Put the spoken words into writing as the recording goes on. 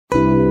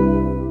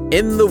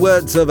In the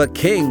words of a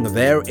king,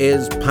 there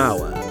is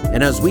power.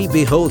 And as we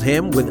behold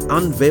him with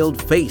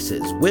unveiled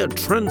faces, we're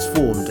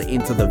transformed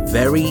into the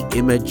very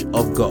image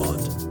of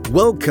God.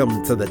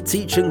 Welcome to the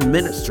teaching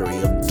ministry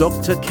of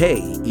Dr.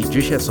 K.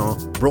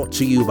 Ijisesan, brought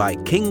to you by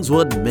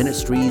Kingswood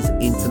Ministries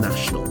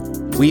International.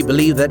 We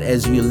believe that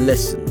as you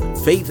listen,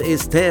 faith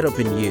is stirred up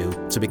in you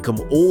to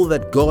become all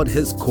that God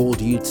has called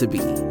you to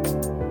be.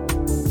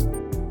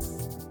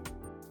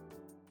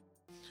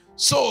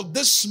 So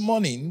this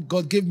morning,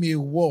 God gave me a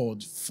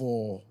word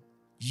for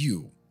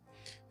you.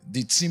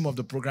 The theme of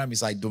the program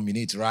is I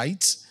Dominate,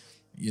 right?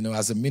 You know,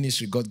 as a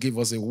ministry, God gave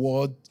us a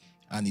word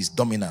and it's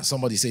dominance.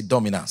 Somebody say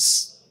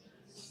dominance.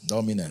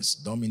 Dominance,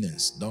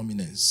 dominance,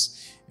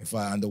 dominance. In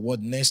fact, and the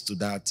word next to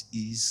that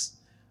is,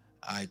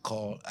 I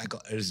call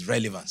is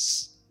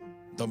relevance.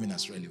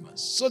 Dominance,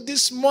 relevance. So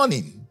this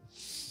morning,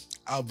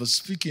 I'll be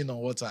speaking on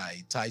what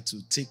I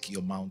titled, Take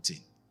Your Mountain.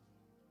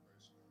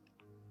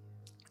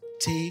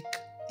 Take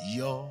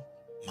your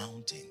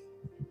mountain.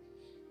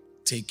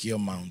 Take your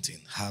mountain.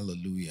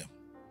 Hallelujah.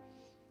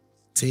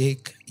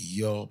 Take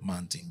your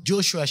mountain.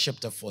 Joshua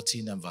chapter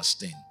 14 and verse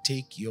 10.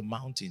 Take your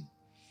mountain.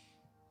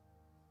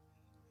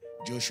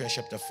 Joshua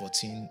chapter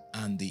 14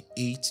 and the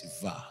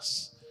 8th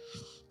verse.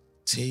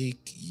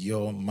 Take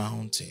your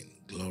mountain.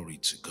 Glory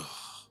to God.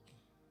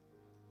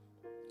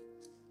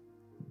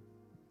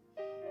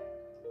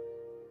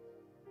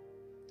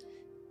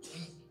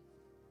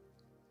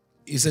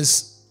 It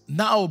says,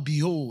 now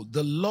behold,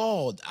 the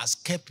Lord has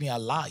kept me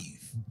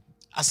alive,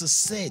 as I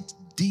said,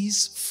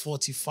 these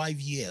 45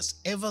 years,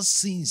 ever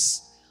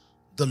since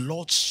the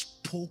Lord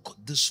spoke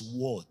this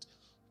word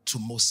to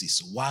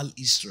Moses while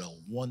Israel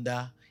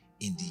wandered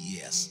in the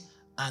years.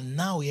 And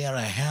now here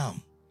I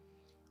am,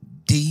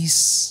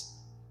 these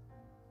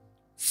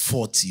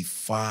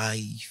 45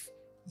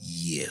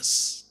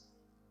 years.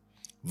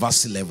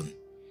 Verse 11.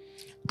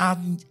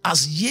 And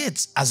as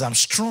yet as I'm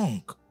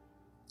strong,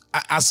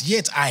 as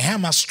yet I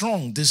am as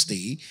strong this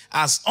day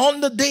as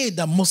on the day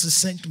that Moses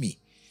sent me.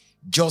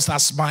 Just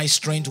as my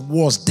strength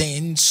was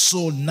then,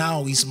 so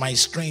now is my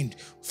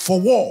strength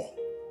for war,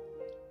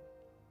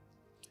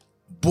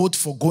 both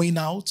for going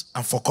out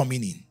and for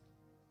coming in.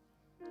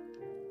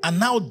 And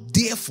now,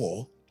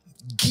 therefore,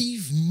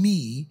 give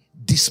me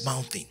this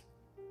mountain,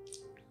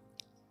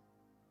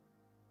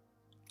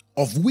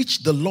 of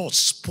which the Lord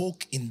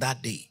spoke in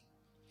that day.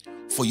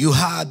 For you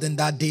heard in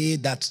that day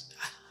that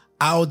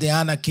how the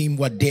Anakim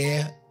were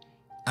there,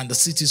 and the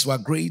cities were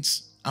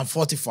great and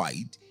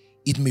fortified.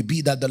 It may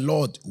be that the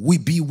Lord will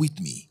be with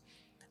me,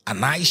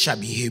 and I shall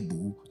be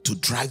able to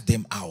drive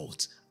them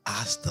out,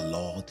 as the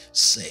Lord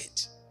said.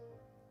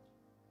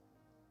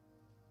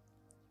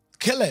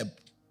 Caleb,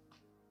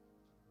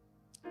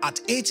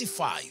 at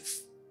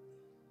 85,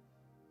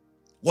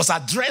 was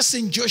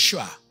addressing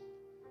Joshua,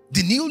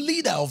 the new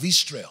leader of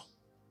Israel,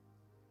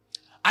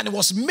 and he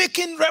was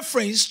making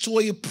reference to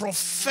a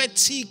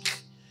prophetic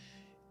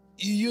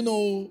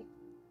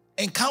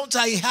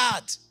encounter he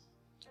had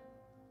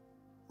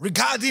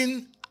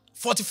regarding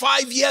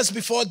 45 years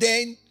before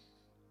then,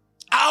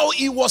 how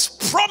he was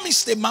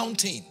promised a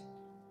mountain.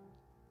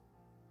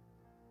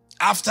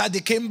 After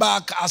they came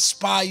back as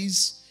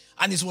spies,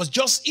 and it was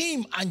just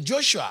him and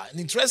Joshua. And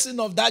interesting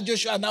of that,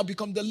 Joshua now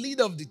become the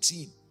leader of the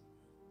team.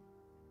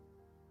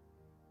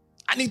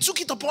 And he took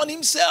it upon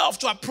himself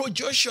to approach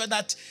Joshua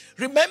that,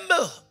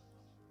 remember,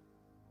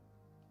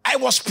 I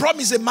was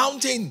promised a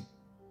mountain.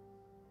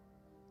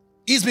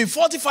 It's been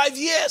 45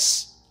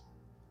 years,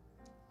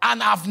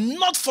 and I've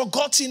not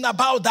forgotten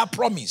about that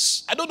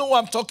promise. I don't know who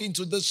I'm talking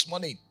to this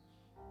morning.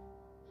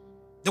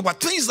 There were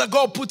things that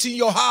God put in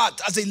your heart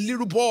as a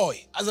little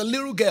boy, as a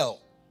little girl,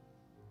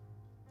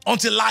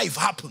 until life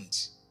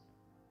happened.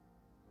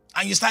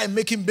 And you started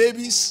making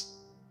babies.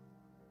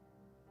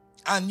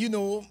 And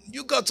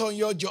you got on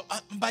your job.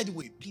 And by the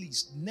way,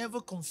 please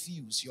never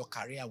confuse your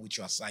career with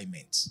your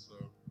assignments.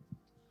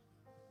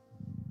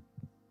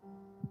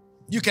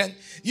 You can,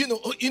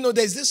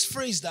 there's this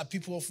phrase that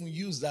people often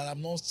use that I'm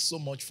not so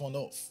much fond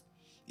of.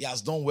 He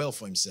has done well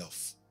for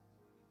himself.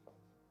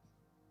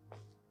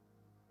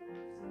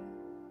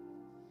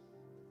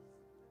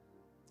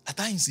 At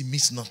times he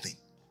missed nothing.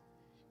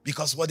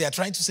 Because what they are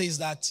trying to say is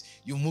that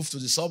you moved to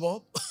the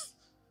suburb,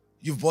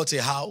 you've bought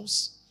a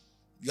house,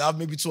 you have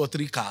maybe 2 or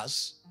 3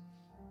 cars,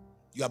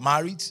 you are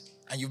married,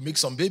 and you make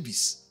some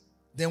babies.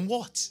 Then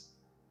what?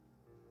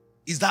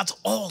 Is that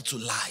all to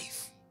life?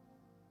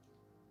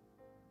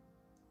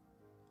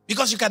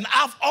 Because you can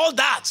have all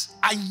that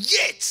and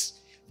yet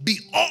be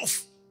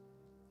off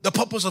the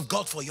purpose of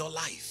God for your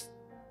life.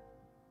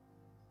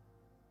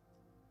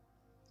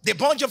 The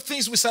bunch of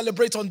things we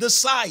celebrate on this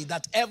side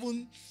that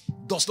heaven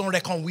does not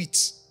reckon with.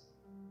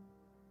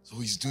 So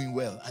he's doing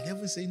well. And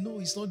heaven say, no,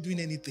 he's not doing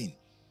anything.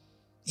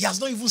 He has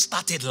not even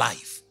started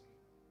life.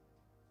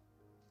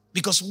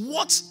 Because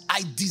what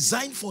I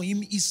designed for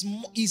him is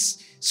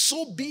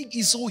so big,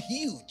 is so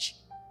huge.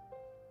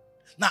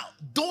 Now,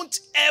 don't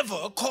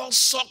ever call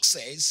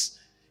success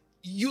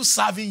you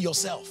serving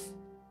yourself.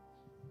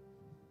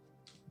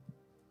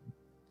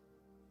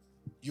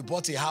 You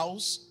bought a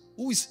house.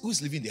 Who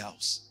is living in the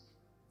house?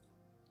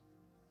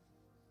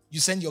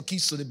 You send your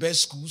kids to the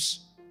best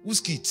schools.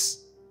 Whose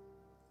kids?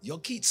 Your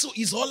kids. So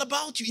it's all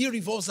about you. It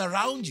revolves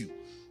around you.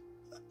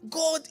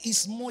 God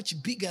is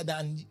much bigger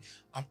than.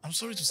 I'm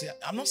sorry to say.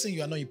 I'm not saying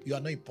you are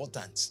not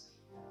important,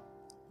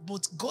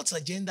 but God's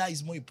agenda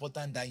is more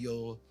important than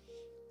your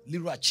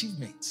little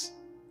achievements.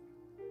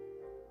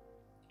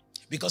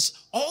 Because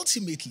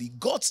ultimately,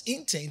 God's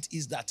intent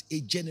is that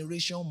a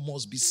generation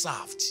must be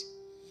served.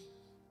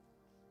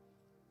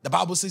 The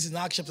Bible says in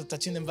Acts chapter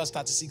 13 and verse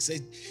 36,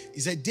 he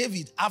said,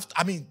 David,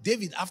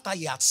 after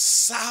he had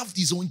served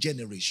his own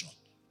generation.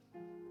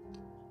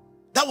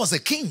 That was a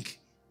king.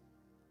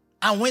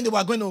 And when they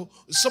were going to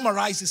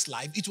summarize his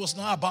life, it was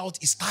not about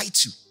his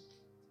title,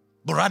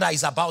 but rather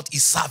it's about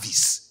his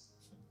service.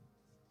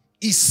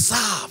 He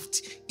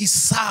served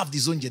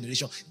his own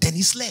generation, then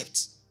he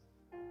slept.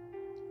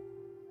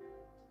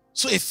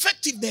 So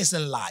effectiveness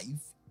in life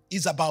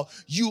is about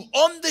you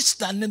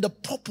understanding the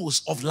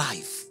purpose of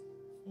life.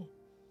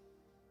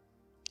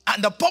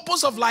 And the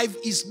purpose of life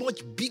is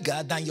much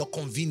bigger than your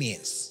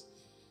convenience.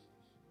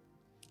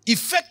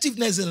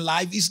 Effectiveness in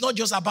life is not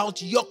just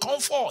about your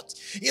comfort.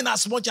 In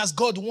as much as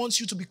God wants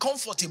you to be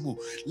comfortable,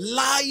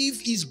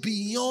 life is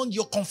beyond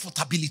your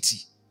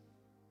comfortability.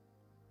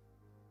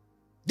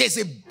 There's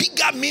a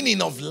bigger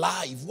meaning of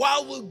life. Why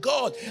will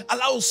God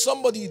allow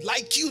somebody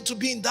like you to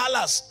be in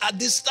Dallas at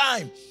this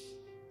time?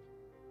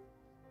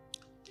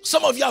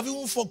 Some of you have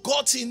even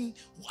forgotten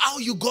how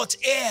you got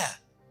here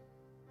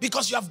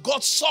because you have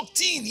got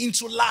sucked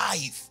into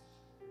life,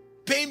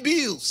 paying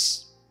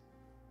bills,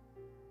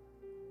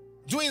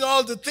 doing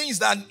all the things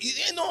that,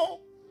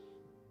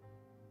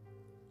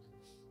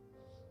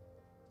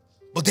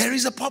 But there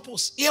is a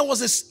purpose. Here was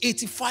this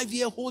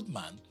 85-year-old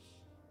man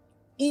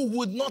who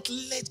would not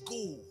let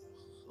go.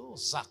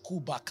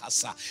 Zakuba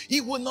Kasa.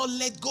 He would not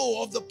let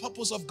go of the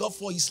purpose of God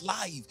for his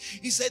life.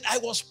 He said, I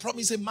was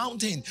promised a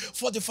mountain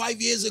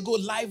 45 years ago.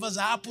 Life has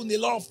happened. A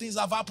lot of things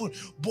have happened,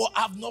 but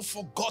I've not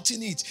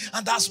forgotten it.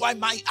 And that's why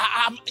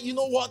you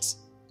know what?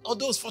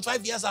 Although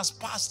 45 years has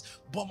passed,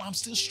 but I'm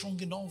still strong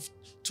enough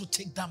to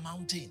take that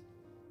mountain.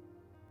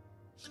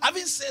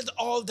 Having said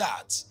all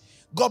that,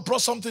 God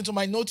brought something to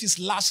my notice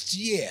last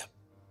year.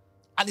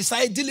 And he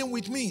started dealing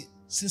with me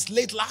since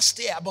late last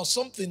year about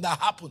something that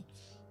happened.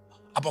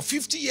 About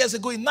 50 years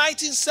ago, in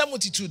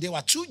 1972, there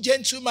were two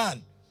gentlemen,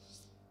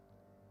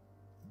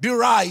 Bill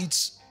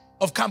Wright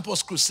of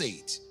Campus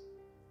Crusade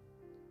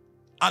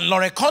and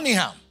Laurie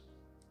Cunningham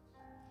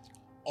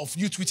of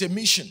Youth with a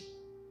Mission.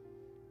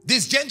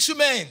 These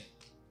gentlemen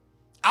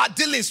are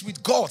dealing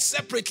with God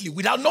separately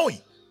without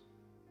knowing,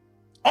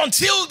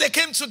 until they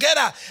came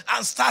together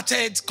and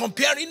started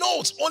comparing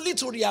notes, only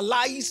to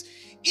realize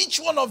each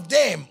one of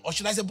them, or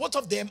should I say both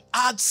of them,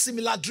 had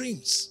similar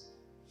dreams.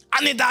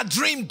 And in that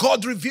dream,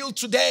 God revealed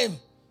to them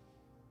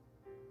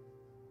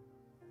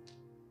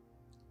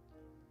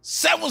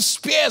 7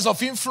 spheres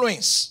of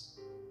influence,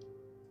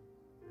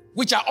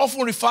 which are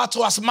often referred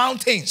to as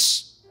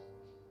mountains.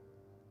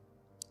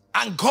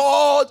 And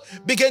God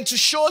began to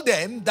show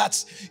them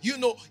that,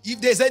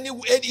 if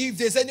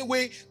there's any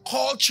way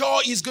culture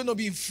is going to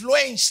be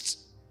influenced,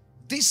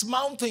 these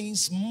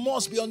mountains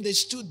must be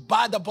understood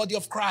by the body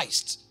of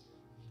Christ.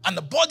 And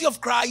the body of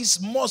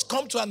Christ must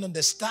come to an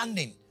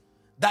understanding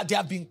that they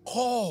have been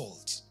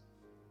called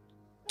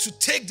to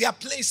take their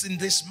place in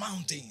these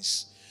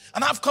mountains.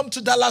 And I've come to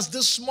Dallas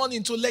this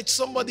morning to let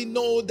somebody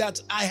know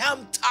that I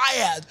am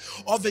tired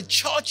of a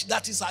church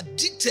that is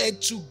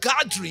addicted to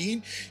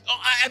gathering.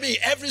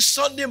 Every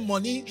Sunday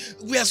morning,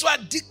 we are so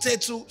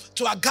addicted to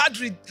a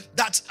gathering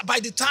that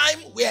by the time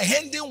we are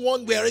ending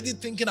one, we are already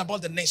thinking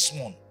about the next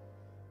one.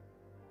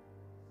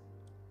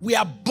 We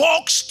are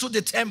boxed to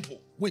the temple.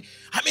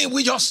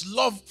 We just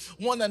love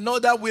one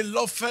another. We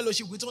love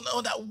fellowship with one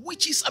another,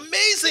 which is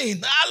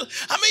amazing.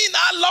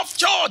 I love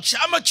church.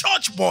 I'm a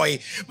church boy.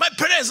 My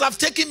parents have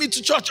taken me to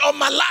church all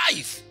my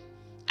life.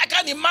 I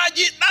can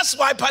imagine. That's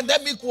why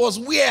pandemic was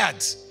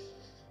weird.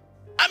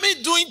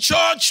 Doing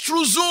church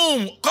through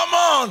Zoom. Come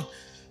on.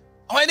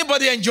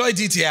 Anybody enjoyed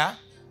it here?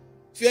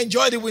 If you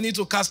enjoyed it, we need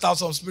to cast out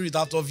some spirit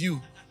out of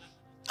you.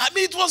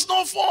 It was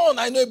no fun.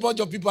 I know a bunch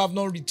of people have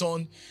not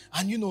returned.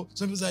 And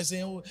some people are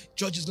saying,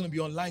 church is going to be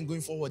online going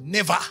forward.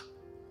 Never.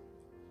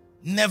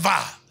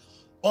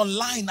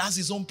 Online has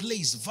its own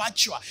place.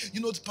 Virtual.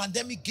 The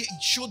pandemic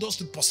showed us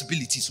the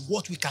possibilities,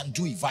 what we can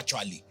do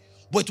virtually.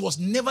 But it was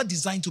never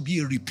designed to be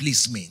a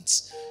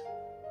replacement.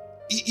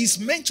 It is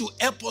meant to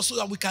help us so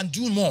that we can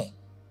do more.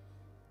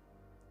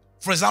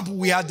 For example,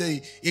 we had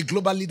a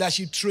global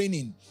leadership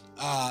training.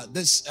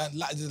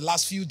 The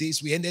last few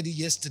days, we ended it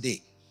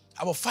yesterday.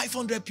 About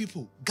 500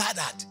 people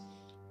gathered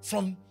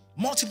from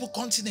multiple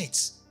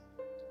continents,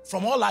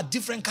 from all our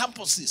different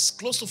campuses,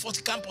 close to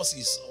 40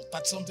 campuses, or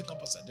 30-something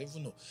campuses, I don't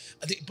even know.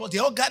 But they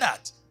all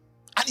gathered.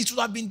 And it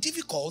would have been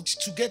difficult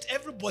to get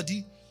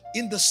everybody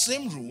in the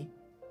same room.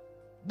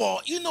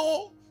 But,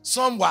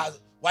 some were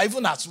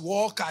even at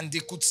work and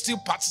they could still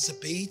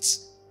participate.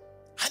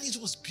 And it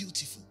was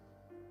beautiful.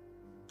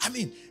 I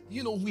mean,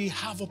 we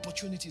have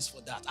opportunities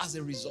for that as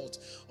a result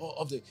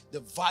of the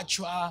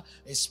virtual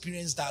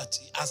experience that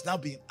has now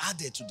been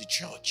added to the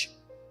church.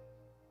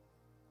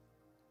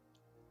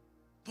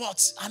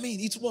 But, I mean,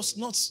 it was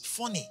not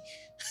funny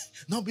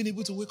not being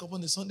able to wake up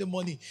on a Sunday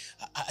morning.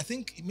 I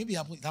think maybe it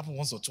happened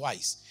once or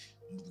twice,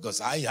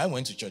 because I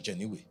went to church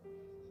anyway.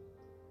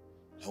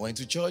 I went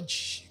to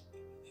church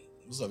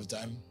most of the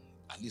time,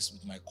 at least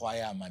with my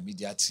choir and my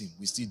media team.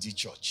 We still did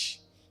church.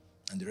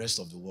 And the rest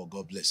of the world,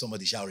 God bless.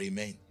 Somebody shout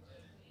amen.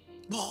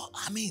 But,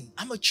 I mean,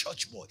 I'm a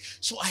church boy,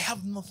 so I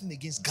have nothing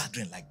against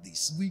gathering like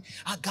this.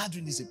 Our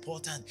gathering is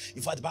important.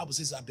 In fact, the Bible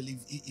says, I believe,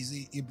 is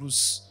it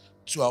Hebrews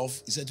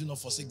 12, he said, do not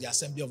forsake the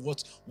assembly of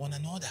what? One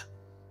another.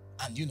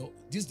 And,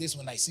 these days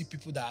when I see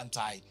people that are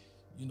anti,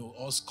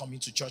 us coming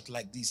to church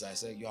like this, I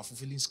say, you are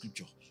fulfilling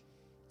scripture.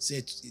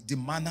 Say, the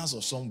manners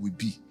of some will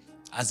be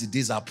as the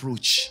days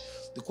approach.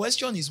 The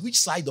question is, which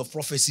side of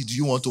prophecy do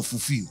you want to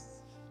fulfill? You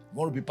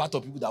want to be part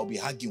of people that will be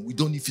arguing, we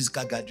don't need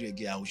physical gathering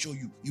again. I will show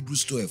you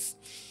Hebrews 12.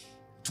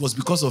 It was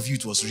because of you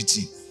it was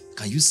written.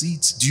 Can you see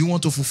it? Do you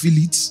want to fulfill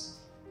it?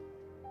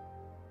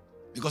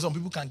 Because some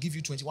people can give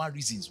you 21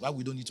 reasons why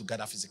we don't need to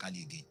gather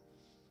physically again.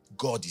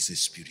 God is a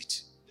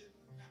spirit.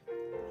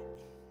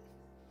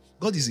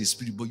 God is a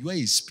spirit, but you are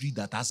a spirit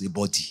that has a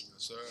body. Yes,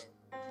 sir.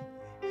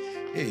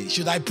 Hey,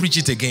 should I preach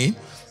it again?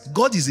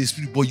 God is a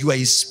spirit, but you are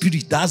a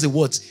spirit that has a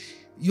what?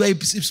 You are a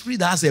spirit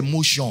that has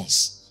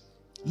emotions.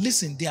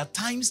 Listen, there are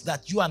times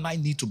that you and I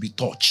need to be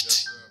touched.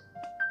 Yes,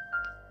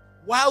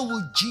 why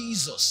would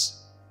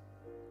Jesus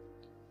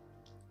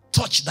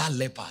touch that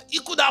leper? He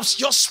could have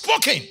just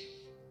spoken.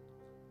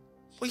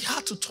 But he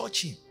had to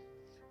touch him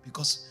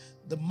because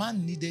the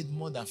man needed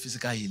more than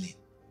physical healing.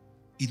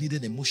 He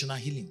needed emotional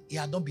healing. He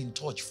had not been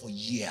touched for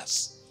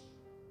years.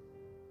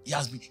 He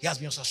has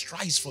been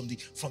ostracized from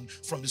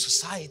the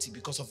society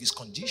because of his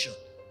condition.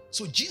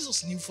 So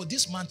Jesus knew for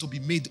this man to be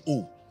made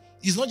whole,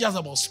 it's not just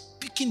about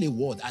speaking a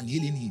word and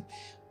healing him.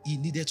 He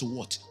needed to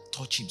what?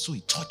 Touch him. So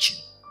he touched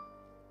him.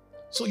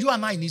 So you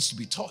and I need to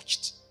be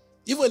touched.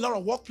 Even a lot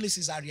of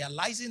workplaces are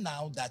realizing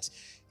now that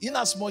in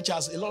as much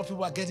as a lot of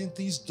people are getting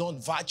things done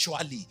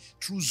virtually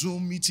through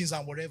Zoom meetings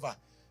and whatever,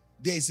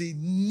 there is a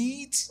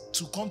need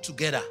to come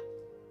together.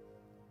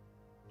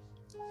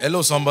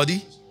 Hello,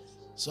 somebody?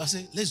 So I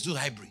say, let's do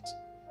hybrid.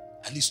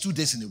 At least 2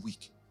 days in a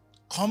week.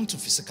 Come to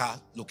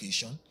physical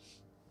location.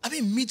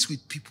 Meet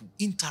with people,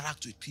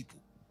 interact with people.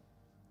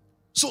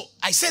 So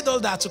I said all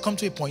that to come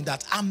to a point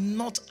that I'm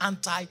not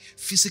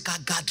anti-physical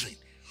gathering.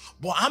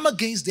 But I'm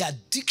against the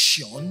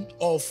addiction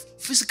of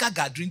physical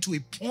gathering to a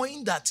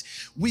point that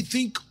we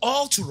think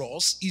all to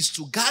us is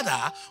to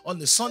gather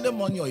on a Sunday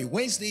morning or a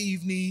Wednesday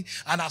evening.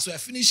 And as we're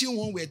finishing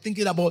one, we're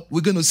thinking about,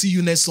 we're going to see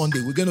you next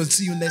Sunday. We're going to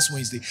see you next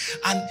Wednesday.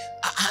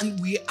 And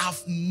we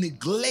have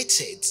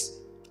neglected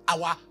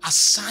our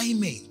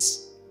assignment.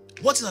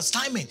 What is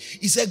assignment?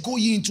 He said, go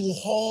ye into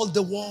all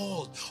the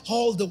world,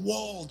 all the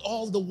world,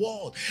 all the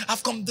world.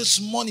 I've come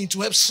this morning to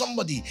help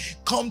somebody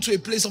come to a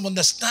place of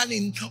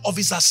understanding of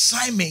his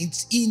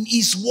assignment in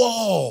his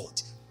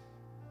world.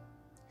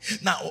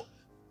 Now,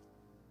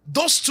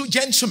 those two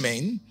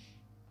gentlemen,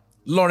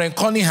 Lauren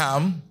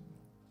Cunningham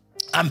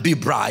and Bill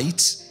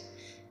Bright,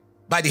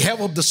 by the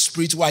help of the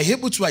Spirit, were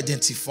able to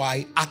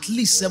identify at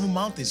least 7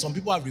 mountains. Some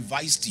people have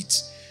revised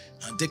it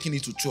and taken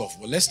it to 12.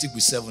 But let's stick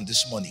with 7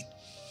 this morning.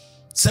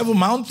 7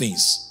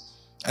 mountains.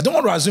 I don't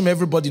want to assume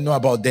everybody know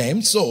about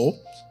them, so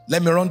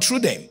let me run through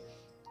them.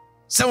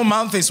 7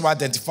 mountains were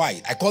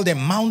identified. I call them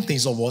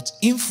mountains of what?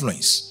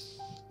 Influence.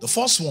 The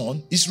first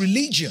one is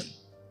religion,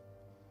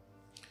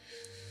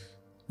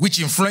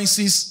 which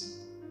influences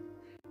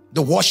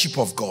the worship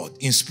of God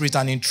in spirit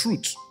and in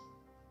truth,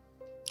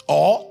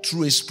 or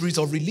through a spirit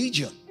of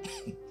religion.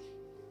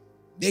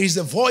 There is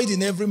a void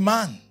in every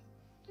man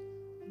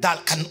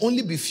that can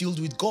only be filled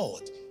with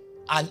God.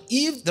 And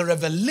if the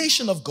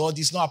revelation of God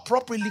is not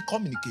appropriately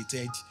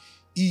communicated,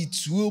 it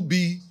will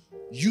be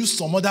used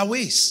some other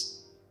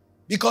ways.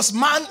 Because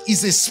man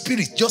is a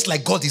spirit, just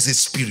like God is a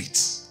spirit.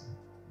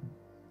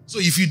 So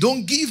if you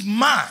don't give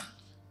man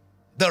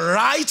the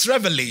right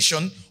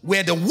revelation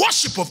where the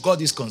worship of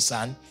God is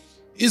concerned,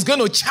 he's going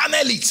to channel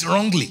it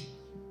wrongly.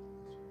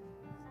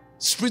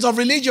 Spirit of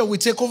religion will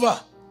take over.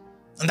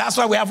 And that's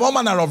why we have all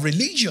manner of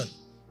religion.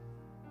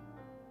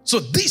 So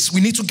this,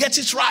 we need to get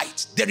it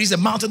right. There is a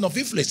mountain of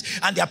influence.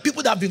 And there are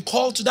people that have been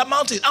called to that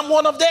mountain. I'm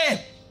one of them.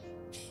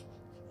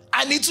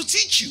 I need to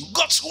teach you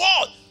God's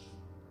word.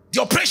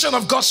 The operation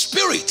of God's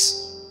spirit.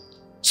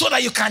 So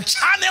that you can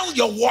channel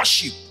your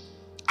worship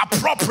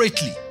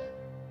appropriately.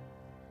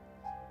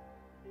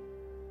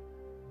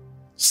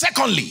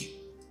 Secondly,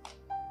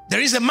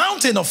 there is a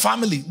mountain of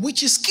family,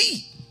 which is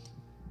key.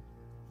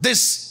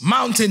 This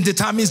mountain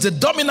determines the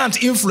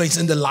dominant influence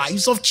in the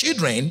lives of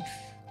children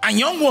and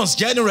young ones,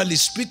 generally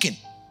speaking.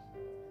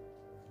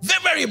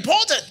 Very, very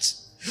important.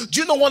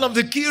 Do you know one of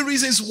the key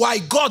reasons why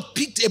God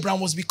picked Abraham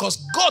was because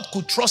God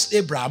could trust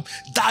Abraham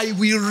that he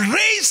will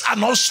raise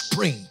an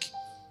offspring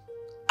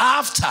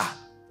after,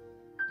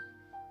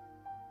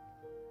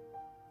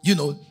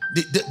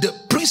 the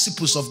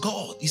principles of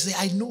God. He said,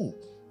 I know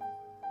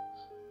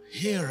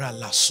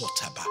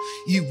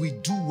If we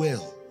do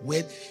well,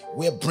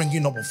 we're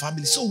bringing up a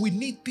family. So we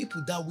need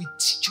people that will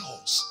teach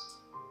us.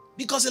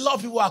 Because a lot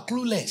of people are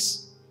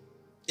clueless.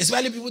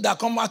 Especially people that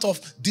come out of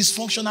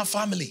dysfunctional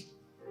family.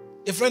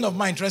 A friend of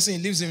mine, interesting,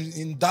 he lives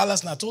in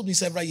Dallas, and told me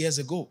several years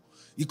ago,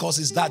 because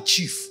his dad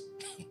chief.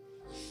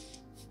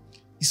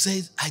 He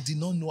said, I did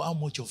not know how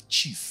much of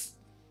chief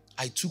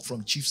I took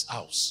from chief's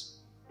house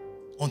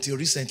until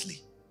recently.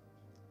 He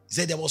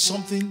said there was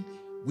something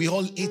we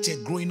all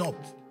hated growing up.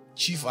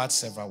 Chief had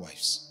several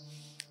wives.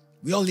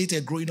 We all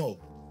hated growing up.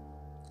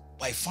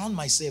 But I found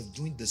myself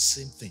doing the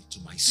same thing to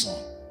my son.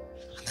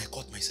 And I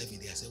caught myself in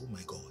there. I said, oh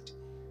my God,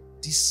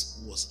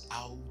 this was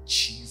how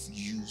chief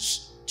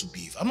used to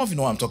behave. I don't know if you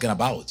know what I'm talking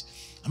about.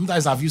 How many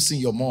times have you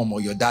seen your mom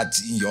or your dad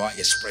in your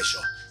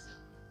expression?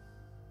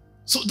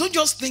 So don't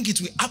just think it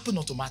will happen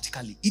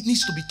automatically. It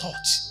needs to be taught.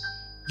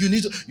 You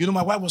need to,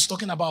 my wife was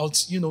talking about,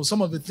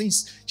 some of the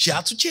things she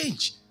had to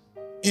change.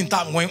 In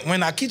time,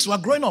 when our kids were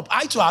growing up,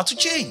 I too had to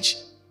change.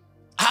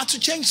 I had to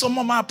change some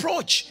of my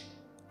approach.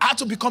 I had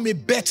to become a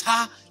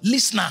better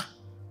listener.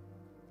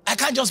 I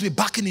can't just be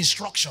backing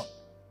instruction.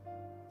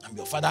 I'm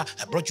your father,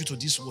 I brought you to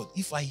this world.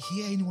 If I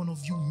hear any one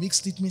of you make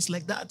statements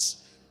like that,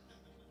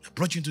 I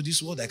brought you into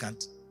this world, I can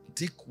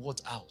take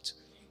what out.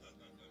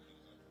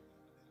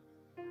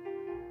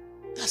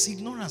 That's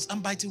ignorance.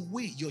 And by the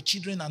way, your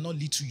children are not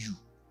little you.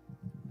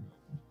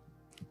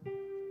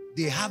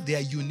 They have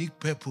their unique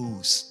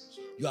purpose.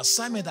 Your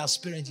assignment as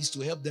parents is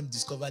to help them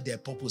discover their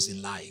purpose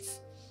in life.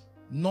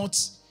 Not,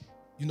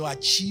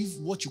 achieve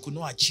what you could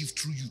not achieve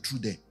through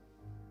them.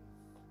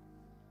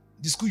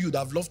 The school you'd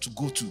have loved to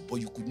go to,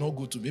 but you could not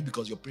go to, maybe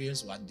because your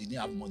parents didn't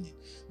have money.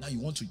 Now you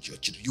want to your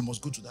children, you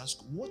must go to that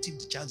school. What if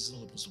the child is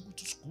not supposed to go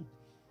to school?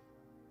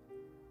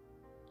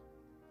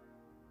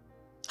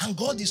 And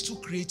God is too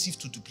creative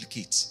to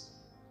duplicate.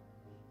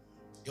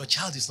 Your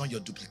child is not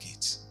your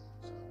duplicate.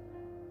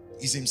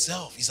 He's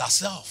himself, he's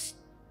herself.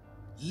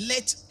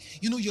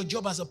 Your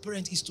job as a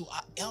parent is to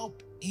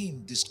help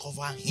him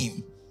discover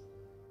him.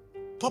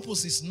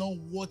 Purpose is not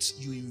what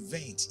you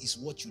invent, it's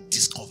what you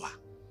discover.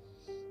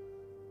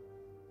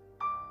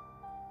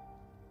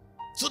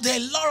 So there are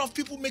a lot of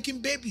people making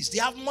babies. They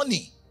have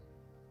money.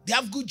 They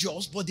have good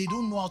jobs, but they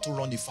don't know how to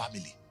run a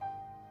family.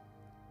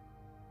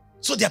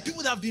 So there are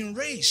people that have been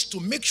raised to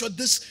make sure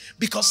this,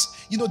 because,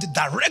 the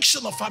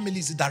direction of family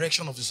is the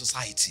direction of the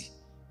society.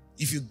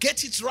 If you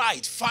get it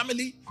right,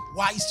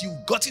 family-wise,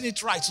 you've gotten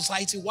it right,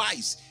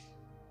 society-wise.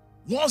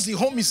 Once the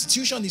home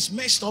institution is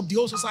messed up, the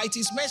whole society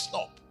is messed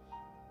up.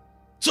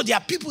 So there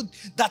are people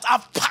that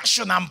have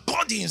passion and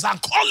burdens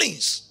and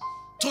callings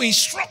to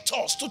instruct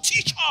us, to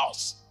teach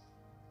us.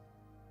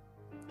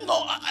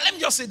 Let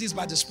me just say this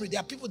by the Spirit. There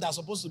are people that are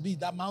supposed to be in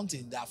that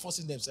mountain that are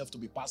forcing themselves to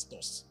be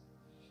pastors.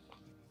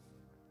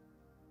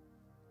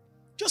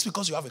 Just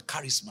because you have a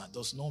charisma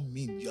does not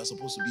mean you are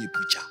supposed to be a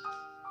preacher.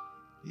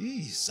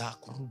 I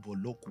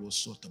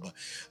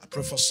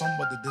pray for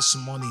somebody this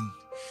morning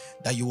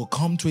that you will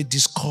come to a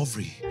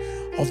discovery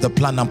of the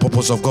plan and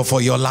purpose of God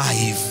for your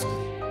life.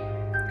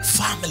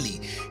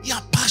 Family. You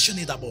are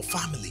passionate about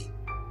family.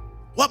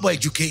 What about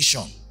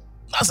education?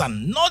 That's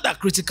another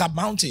critical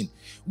mountain.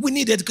 We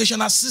need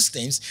educational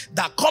systems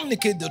that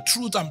communicate the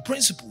truth and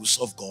principles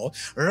of God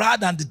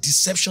rather than the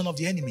deception of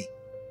the enemy.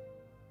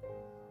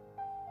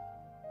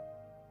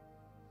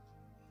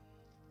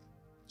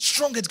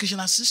 Strong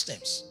educational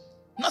systems.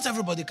 Not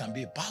everybody can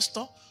be a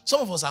pastor.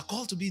 Some of us are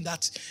called to be in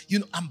that,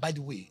 and by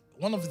the way,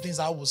 one of the things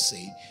I will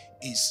say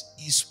is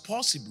it's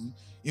possible.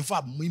 In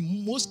fact,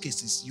 in most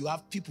cases, you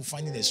have people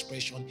finding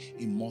expression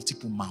in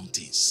multiple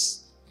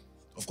mountains.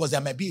 Of course,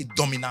 there may be a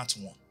dominant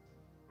one.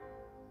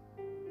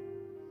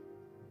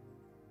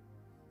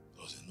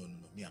 No,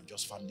 me, I'm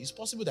just family. It's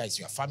possible that it's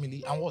your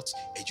family and what?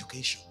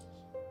 Education.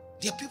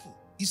 There are people.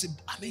 You see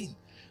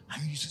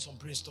some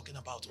parents talking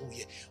about,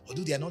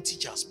 although they are not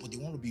teachers, but they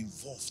want to be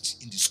involved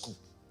in the school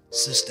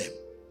system.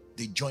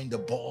 They join the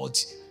board.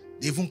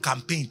 They even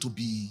campaign to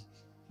be.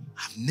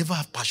 I've never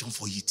had passion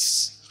for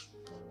it.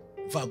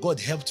 In fact, God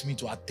helped me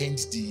to attend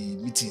the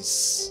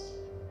meetings.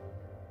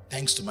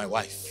 Thanks to my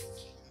wife.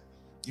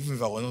 Even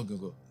if I was not going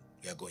to go,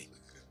 we are going.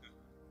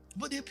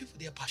 But there are people,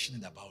 they are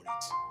passionate about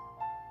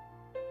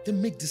it. They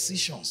make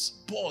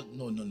decisions. Board,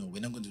 no,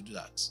 we're not going to do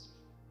that.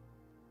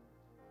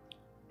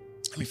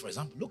 For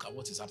example, look at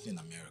what is happening in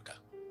America.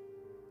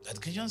 The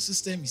education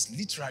system is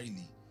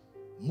literally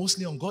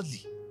mostly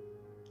ungodly.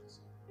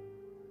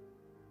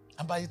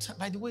 And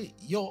by the way,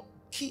 your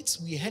kids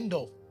will end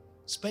up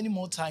spending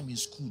more time in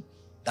school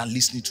than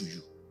listening to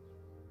you.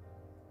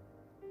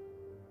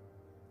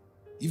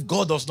 If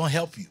God does not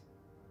help you,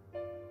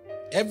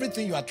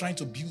 everything you are trying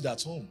to build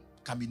at home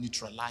can be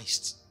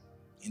neutralized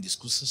in the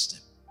school system.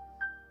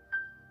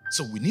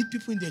 So we need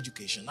people in the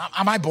education.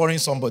 Am I boring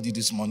somebody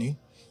this morning?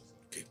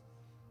 Okay.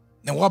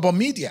 Then what about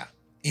media?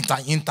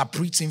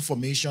 Interprets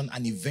information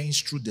and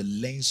events through the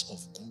lens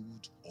of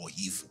good or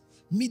evil.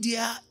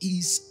 Media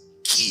is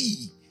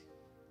key.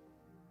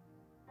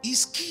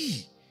 Is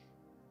key.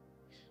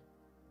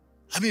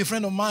 I mean, a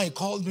friend of mine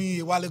called me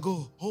a while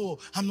ago. Oh,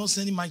 I'm not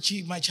sending my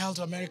child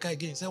to America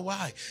again. I said,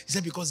 why? He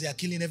said, because they are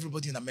killing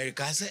everybody in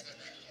America. I said,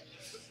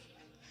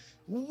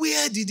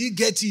 where did he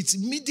get it?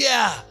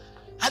 Media.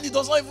 And he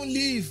does not even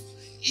live.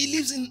 He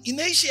lives in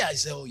Asia. I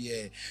said, oh,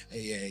 yeah.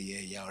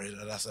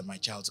 That's my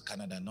child to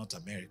Canada, not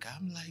America.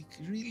 I'm like,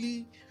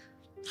 really?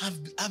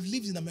 I've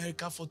lived in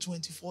America for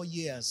 24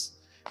 years.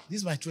 This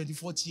is my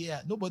 24th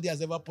year. Nobody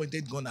has ever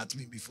pointed gun at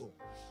me before.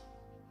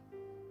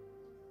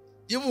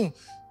 Even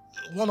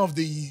one of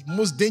the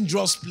most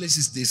dangerous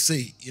places, they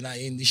say,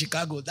 in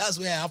Chicago, that's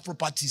where I have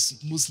properties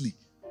mostly.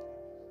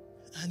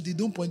 And they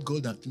don't point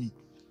gun at me.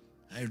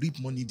 I reap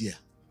money there.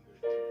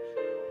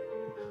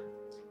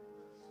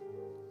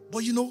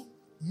 But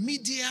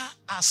media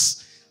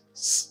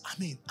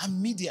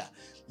media.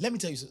 Let me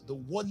tell you, the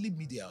worldly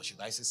media, or should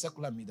I say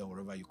secular media,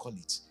 whatever you call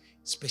it,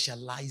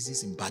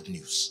 specializes in bad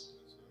news.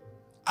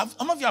 How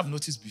many of you have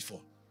noticed before?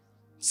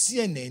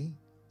 CNN,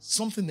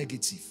 something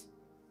negative,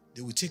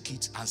 they will take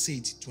it and say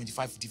it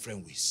 25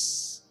 different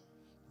ways.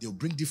 They'll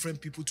bring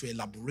different people to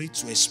elaborate,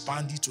 to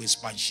expand it, to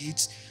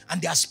expatiate, and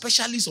they are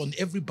specialists on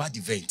every bad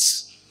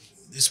event.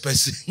 This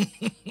person.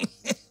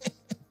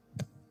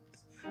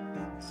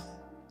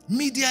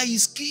 Media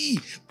is key.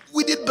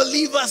 We need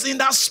believers in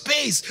that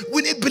space.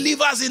 We need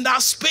believers in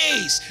that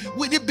space.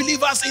 We need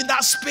believers in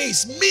that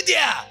space.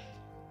 Media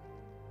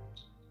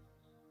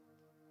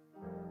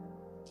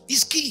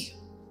is key.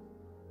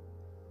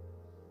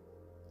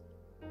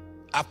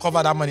 I've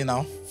covered that money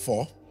now.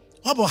 4.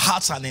 What about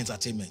arts and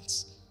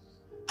entertainment?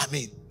 I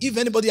mean, if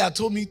anybody had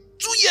told me 2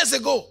 years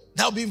ago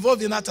that I'll be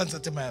involved in arts and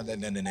entertainment,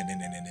 no.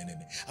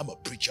 I'm a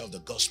preacher of the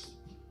gospel.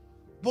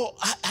 But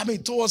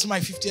towards my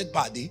 50th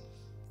birthday,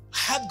 I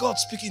had God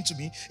speaking to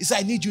me. He said,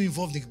 I need you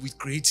involved with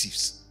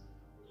creatives.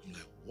 I'm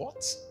like,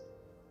 what?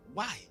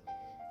 Why?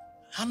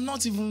 I'm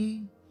not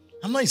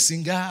a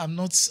singer.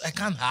 I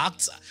can't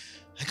act.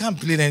 I can't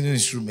play any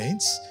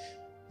instruments.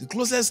 The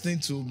closest thing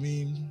to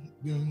me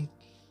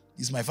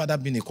is my father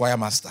being a choir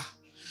master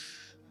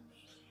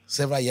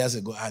several years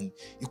ago. And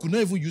he could not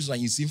even use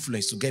his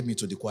influence to get me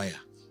to the choir.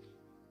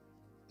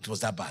 It was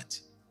that bad.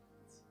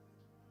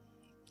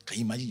 Can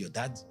you imagine your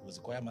dad was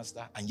a choir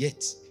master and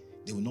yet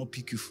they will not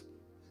pick you?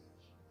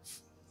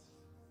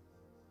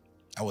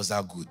 I was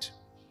that good.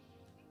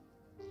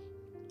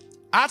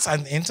 Arts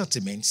and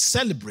entertainment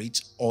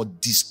celebrate or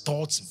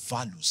distort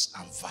values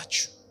and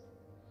virtue.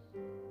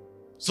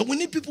 So we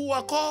need people who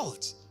are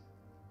called.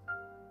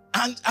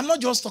 And I'm not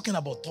just talking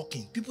about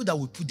talking. People that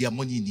will put their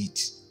money in it.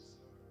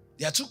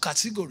 There are 2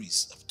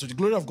 categories. To the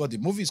glory of God, the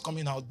movie is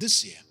coming out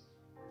this year.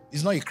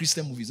 It's not a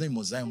Christian movie. It's not a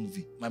Mosaic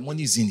movie. My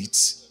money is in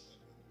it.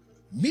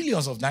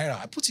 Millions of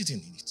naira. I put it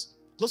in it.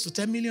 Close to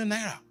 10 million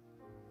naira.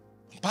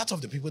 I'm part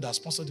of the people that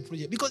sponsor the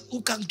project. Because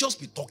we can just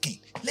be talking.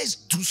 Let's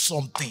do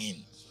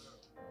something.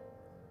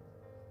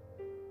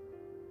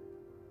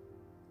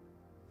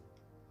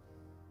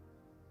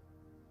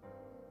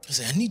 I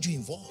say, I need you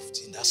involved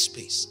in that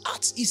space.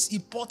 Art is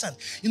important.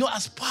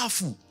 As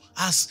powerful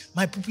as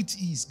my pulpit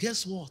is,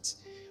 guess what?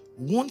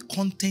 One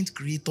content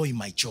creator in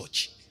my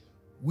church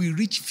will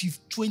reach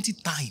 20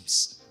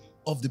 times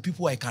of the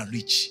people I can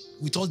reach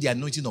with all the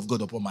anointing of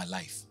God upon my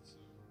life.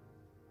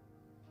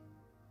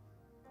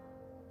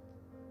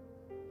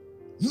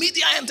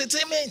 Media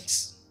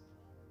entertainment.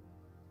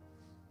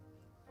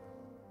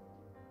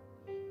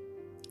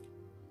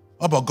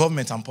 What about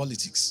government and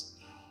politics?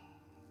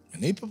 I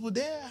need people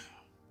there.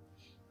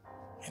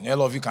 And a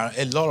lot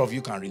of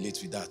you can relate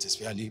with that,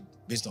 especially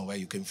based on where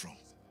you came from.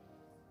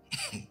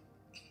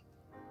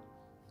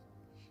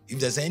 If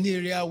there's any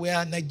area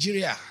where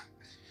Nigeria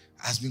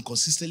has been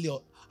consistently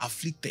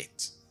afflicted,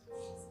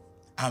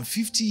 I'm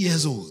 50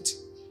 years old.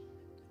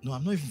 No,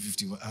 I'm not even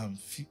 51.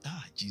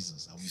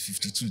 Jesus, I'll be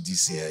 52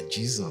 this year.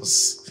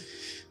 Jesus.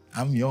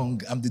 I'm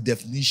young. I'm the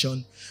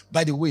definition.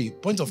 By the way,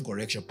 point of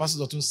correction.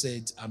 Pastor Dotun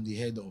said I'm the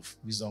head of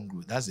Wisdom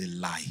Group. That's a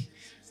lie.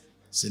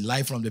 It's a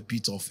lie from the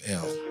pit of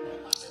hell.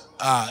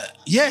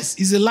 Yes,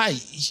 it's a lie.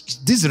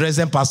 This is the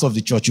resident pastor of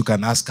the church. You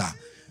can ask her.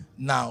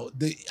 Now,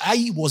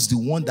 I was the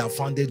one that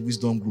founded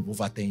Wisdom Group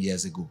over 10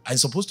 years ago. And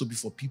it's supposed to be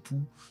for people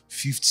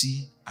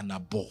 50 and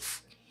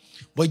above.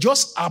 But it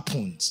just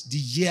happened. The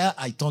year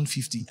I turned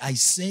 50, I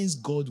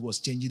sensed God was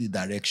changing the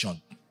direction.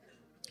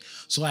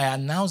 So I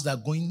announced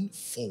that going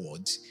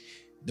forward,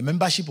 the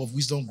membership of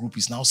Wisdom Group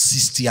is now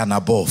 60 and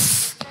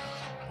above.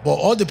 But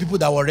all the people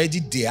that were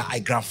already there,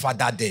 I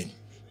grandfathered them.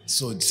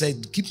 So they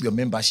said, keep your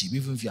membership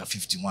even if you are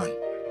 51.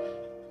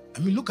 I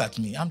mean, look at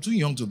me. I'm too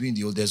young to be in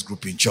the oldest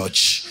group in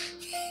church.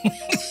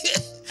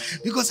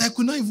 Because I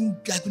could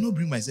not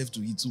bring myself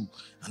to it too.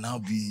 And I'll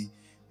be,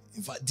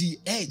 in fact, the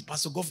head,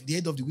 Pastor Goff, the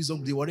head of the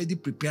Wisdom, they were already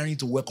preparing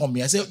to welcome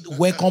me. I said,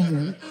 welcome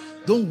who?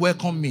 Don't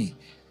welcome me.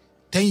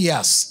 10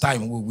 years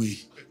time, we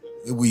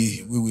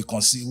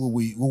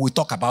will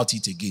talk about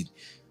it again.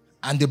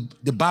 And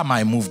the bar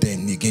might move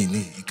then again.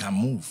 It can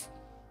move.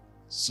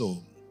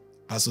 So,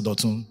 Pastor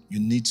Dotun, you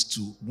need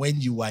to, when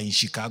you were in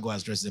Chicago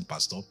as resident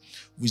pastor,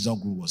 Wisdom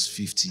Group was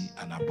 50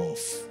 and above.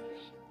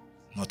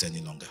 Not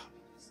any longer.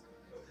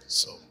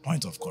 So,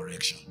 point of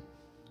correction.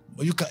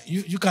 But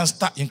you can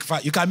start, in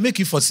fact, you can make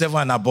it for 7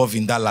 and above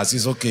in Dallas.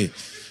 It's okay.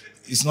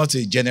 It's not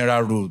a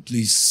general rule,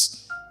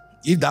 please.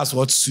 If that's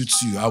what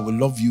suits you, I will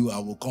love you. I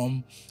will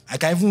come. I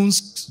can't even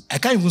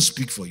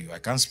speak for you. I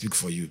can't speak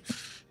for you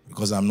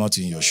because I'm not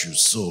in your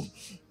shoes.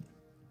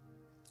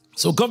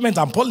 So government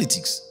and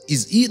politics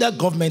is either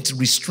government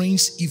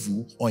restrains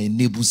evil or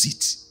enables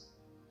it.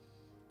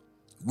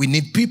 We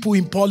need people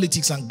in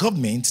politics and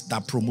government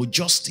that promote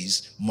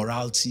justice,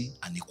 morality,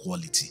 and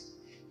equality.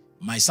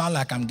 Might sound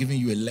like I'm giving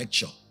you a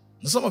lecture.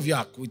 Now, some of you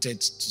are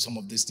acquainted to some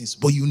of these things,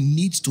 but you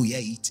need to hear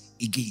it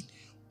again.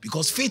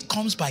 Because faith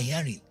comes by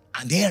hearing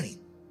and hearing.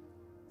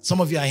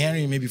 Some of you are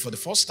hearing maybe for the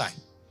first time.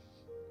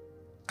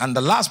 And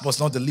the last but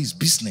not the least,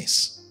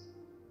 business.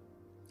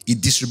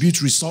 It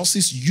distributes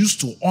resources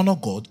used to honor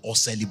God or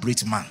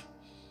celebrate man.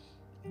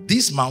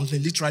 This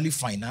mountain literally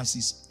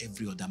finances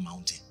every other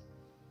mountain.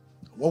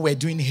 What we're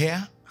doing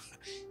here,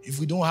 if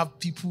we don't have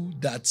people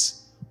that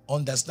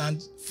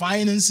understand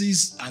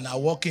finances and are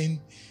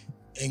working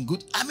in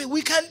good,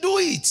 we can do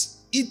it.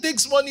 It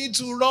takes money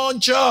to run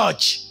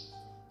church.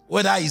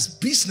 Whether it's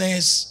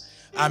business,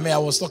 I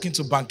was talking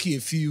to Banky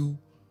a few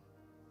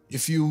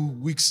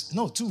weeks,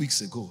 2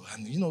 weeks ago,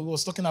 and he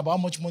was talking about how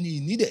much money he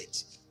needed.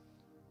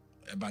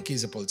 Banky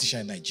is a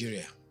politician in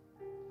Nigeria,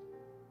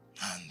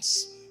 and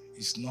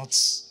it's not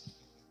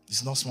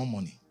small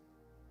money.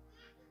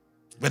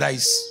 Whether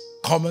it's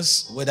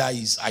commerce,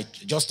 I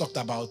just talked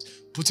about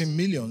putting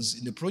millions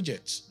in the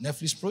project,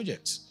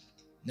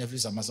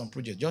 Netflix Amazon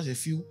project, just a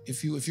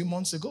few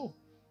months ago.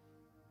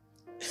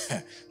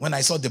 When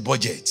I saw the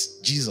budget,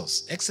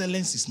 Jesus,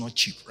 excellence is not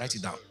cheap. Write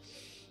it down.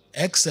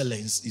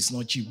 Excellence is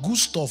not cheap. Good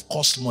stuff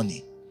costs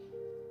money.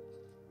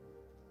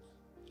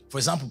 For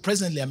example,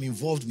 presently I'm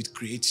involved with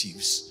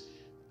creatives.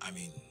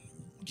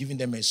 Giving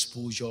them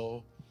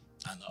exposure,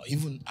 and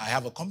even I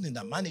have a company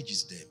that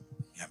manages them.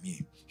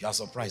 You are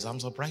surprised. I'm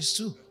surprised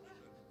too.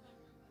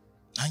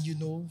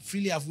 And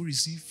freely have we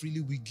received, freely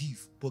we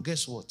give. But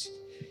guess what?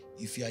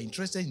 If you are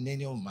interested in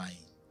any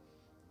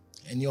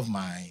of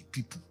my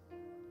people,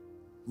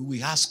 we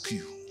will ask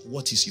you,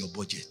 what is your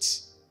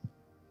budget?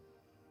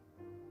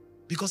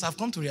 Because I've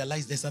come to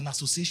realize there's an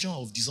association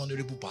of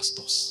dishonorable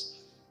pastors.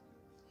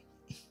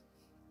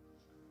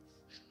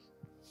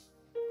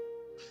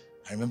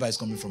 I remember it's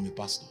coming from a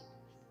pastor.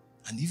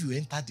 And if you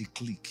enter the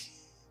clique,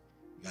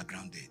 you are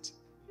grounded.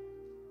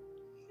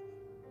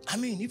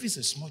 If it's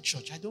a small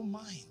church, I don't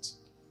mind.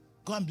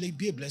 Go and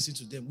be a blessing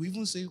to them. We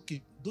even say,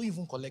 okay, don't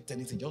even collect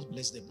anything, just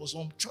bless them. But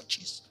some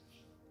churches,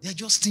 they're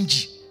just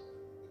stingy.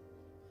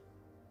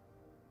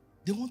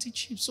 They want it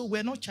cheap. So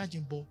we're not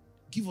charging, but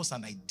give us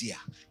an idea.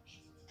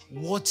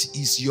 What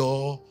is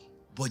your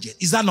budget?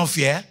 Is that not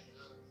fair?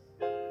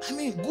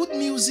 Good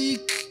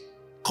music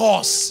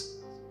costs.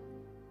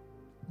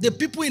 The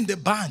people in the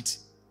band,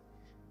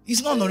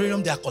 it's not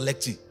honorarium they are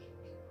collecting.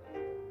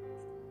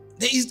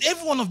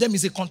 Every one of them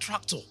is a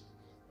contractor.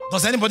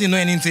 Does anybody know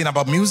anything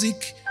about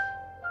music?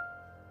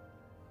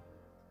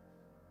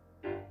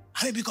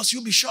 Because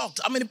you'll be shocked.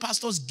 How many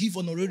pastors give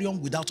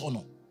honorarium without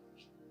honor?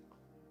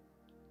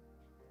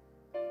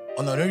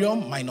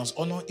 Honorarium minus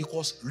honor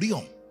equals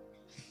rium.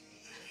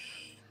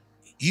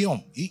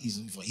 Eom. E is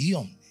for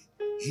eom.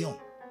 Eom.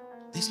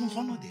 There's no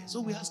honor there.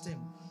 So we asked them.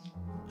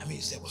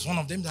 There was one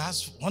of them that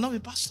has one of a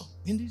pastor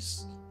in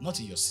this, not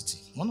in your city,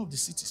 one of the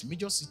cities,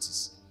 major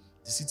cities,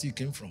 the city you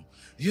came from.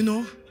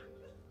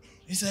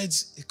 He said,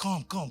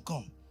 come.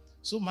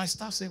 So my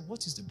staff said,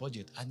 what is the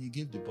budget? And he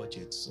gave the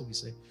budget. So we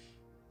said,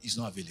 it's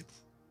not available.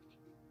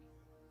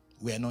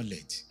 We are not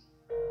led.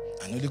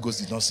 And Holy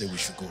Ghost did not say we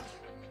should go.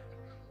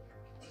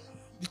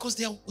 Because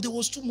there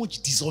was too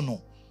much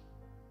dishonor.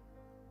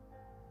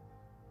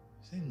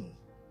 I said, no.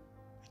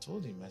 I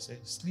told him, I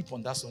said, sleep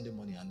on that Sunday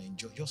morning and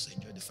just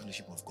enjoy the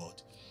fellowship of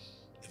God.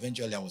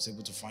 Eventually, I was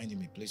able to find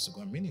him a place to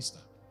go and minister.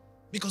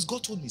 Because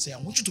God told me, say, I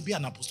want you to be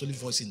an apostolic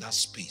voice in that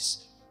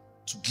space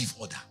to give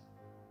order.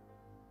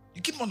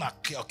 You keep on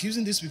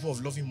accusing these people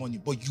of loving money,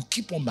 but you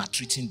keep on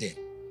maltreating them.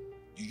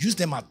 You use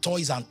them as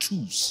toys and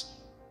tools.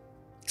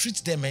 Treat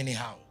them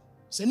anyhow.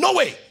 Say, no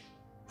way.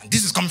 And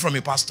this is coming from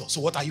a pastor.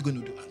 So what are you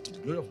going to do? And to the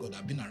glory of God,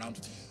 I've been around.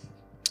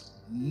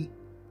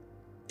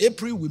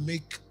 April will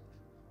make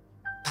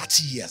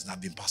 30 years that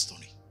I've been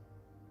pastoring.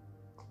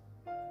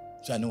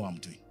 So I know what I'm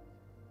doing.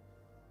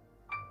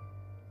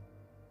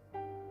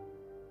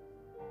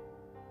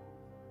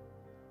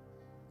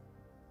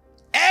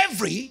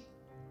 Every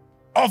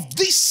of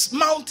this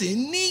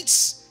mountain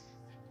needs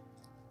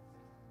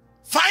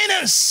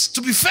finance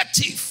to be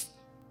effective.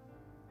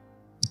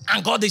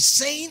 And God is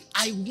saying,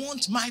 I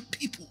want my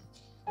people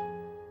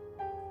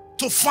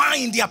to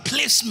find their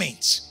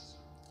placement.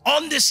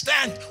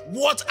 Understand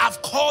what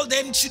I've called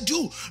them to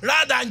do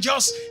rather than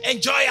just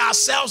enjoy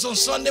ourselves on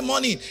Sunday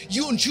morning.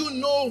 You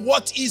know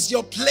what is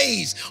your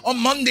place on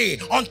Monday,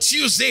 on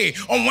Tuesday,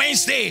 on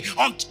Wednesday.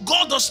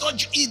 God does not,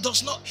 He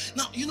does not.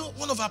 Now,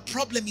 one of our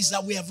problems is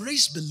that we have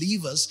raised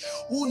believers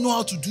who know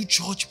how to do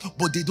church,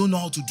 but they don't know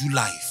how to do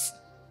life.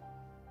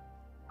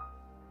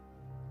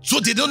 So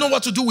they don't know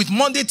what to do with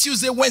Monday,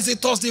 Tuesday, Wednesday,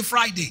 Thursday,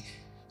 Friday.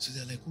 So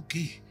they're like,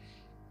 okay,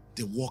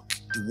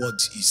 the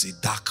word is a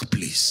dark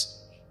place.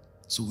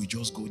 So we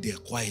just go there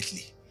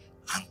quietly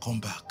and come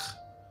back.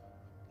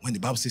 When the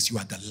Bible says you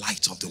are the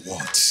light of the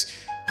world.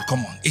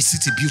 Come on, a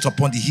city built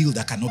upon the hill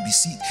that cannot be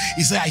seen.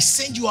 He said, I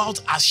send you out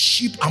as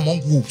sheep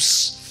among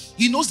wolves.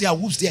 He knows there are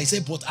wolves there. He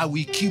said, but I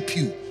will keep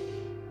you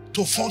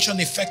to function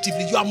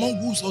effectively. You are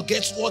among wolves, but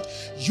guess what?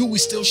 You will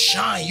still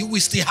shine. You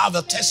will still have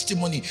a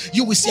testimony.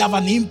 You will still have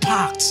an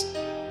impact.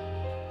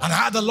 And I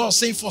heard the Lord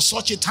say, for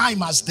such a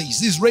time as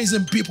this, He's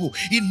raising people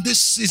in this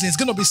season. He's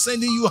going to be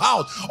sending you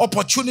out.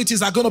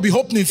 Opportunities are going to be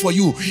opening for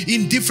you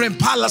in different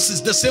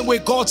palaces. The same way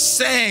God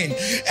sent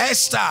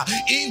Esther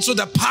into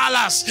the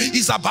palace,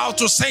 He's about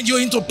to send you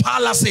into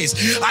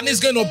palaces. And He's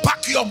going to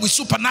back you up with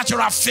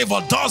supernatural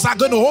favor. Doors are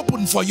going to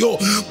open for you.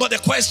 But the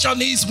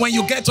question is, when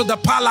you get to the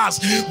palace,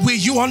 will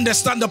you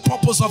understand the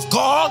purpose of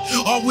God?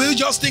 Or will you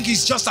just think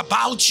it's just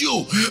about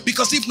you?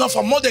 Because if not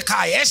for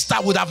Mordecai, Esther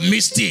would have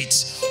missed it.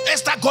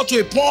 Esther got to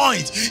a point.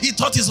 He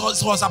thought it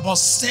was about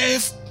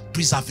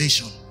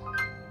self-preservation.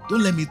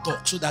 Don't let me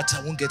talk so that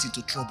I won't get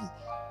into trouble.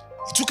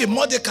 It took a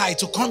Mordecai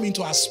to come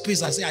into our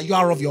space and say, are you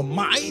out of your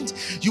mind?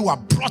 You are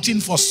brought in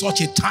for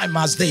such a time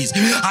as this.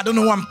 I don't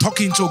know who I'm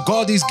talking to.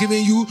 God is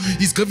giving you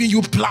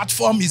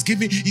platform.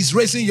 He's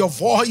raising your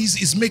voice.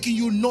 He's making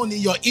you known in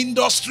your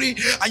industry.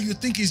 And you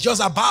think it's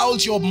just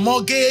about your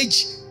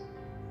mortgage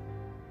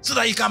so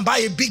that you can buy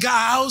a bigger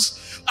house.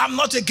 I'm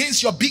not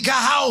against your bigger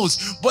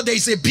house, but there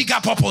is a bigger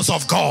purpose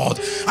of God.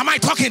 Am I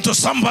talking to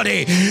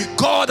somebody?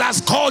 God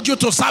has called you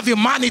to serve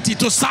humanity,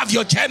 to serve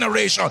your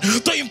generation,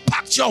 to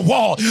impact your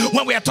world.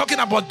 When we are talking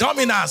about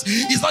dominance,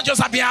 it's not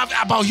just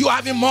about you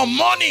having more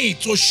money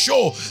to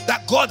show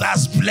that God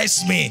has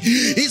blessed me.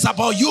 It's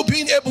about you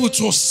being able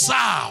to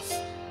serve.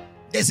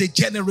 There's a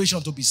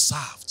generation to be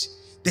served.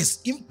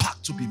 There's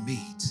impact to be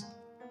made.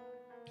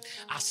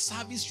 Our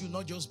service should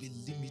not just be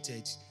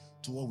limited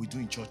to what we do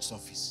in church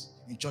service.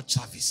 In church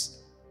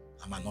service,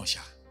 I'm an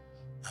usher.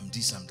 I'm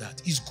this, I'm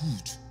that. It's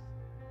good.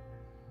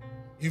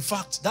 In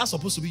fact, that's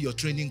supposed to be your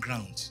training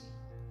ground.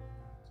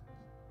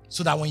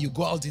 So that when you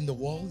go out in the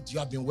world, you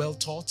have been well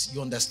taught,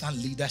 you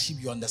understand leadership,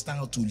 you understand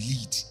how to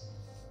lead.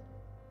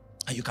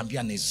 And you can be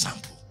an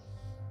example.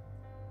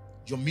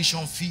 Your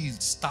mission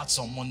field starts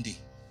on Monday.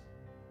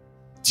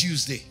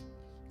 Tuesday,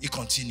 it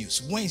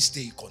continues.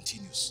 Wednesday, it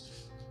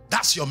continues.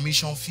 That's your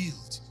mission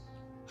field.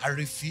 I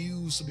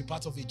refuse to be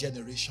part of a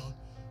generation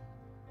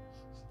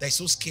that is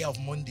so scared of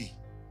Monday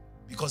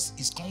because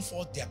its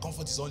comfort, their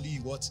comfort is only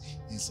in what?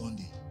 In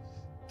Sunday.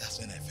 That's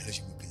when I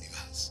fellowship with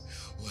believers.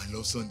 Oh, I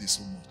love Sunday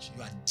so much.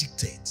 You are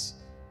addicted.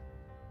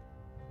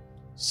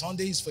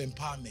 Sunday is for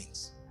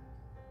empowerment.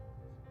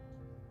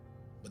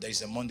 But there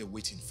is a Monday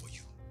waiting for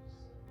you.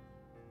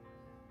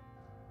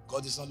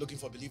 God is not looking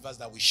for believers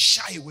that will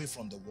shy away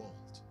from the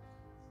world,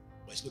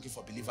 but He's looking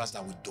for believers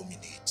that will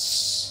dominate.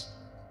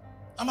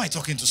 Am I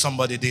talking to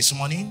somebody this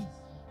morning?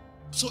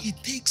 So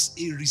it takes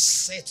a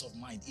reset of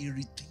mind, a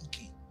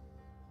rethinking.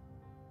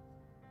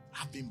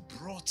 I've been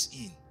brought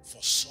in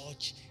for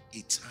such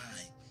a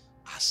time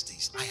as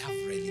this. I have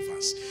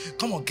relevance.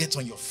 Come on, get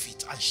on your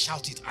feet and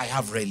shout it. I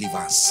have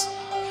relevance.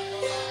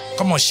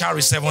 Come on, shout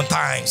it 7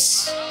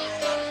 times.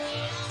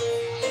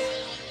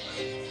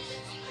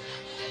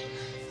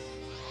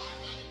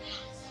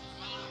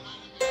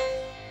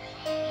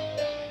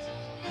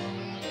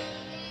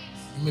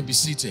 You may be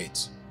seated.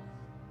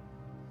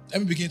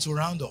 Let me begin to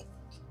round up.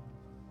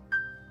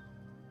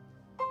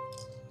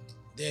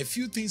 There are a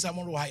few things I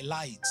want to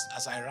highlight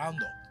as I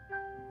round up.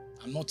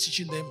 I'm not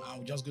teaching them,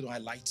 I'm just going to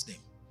highlight them,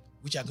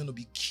 which are going to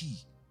be key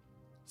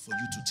for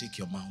you to take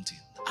your mountain.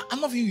 How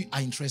many of you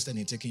are interested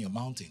in taking your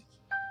mountain?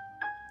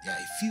 There are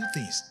a few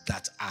things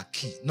that are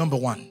key. Number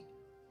 1,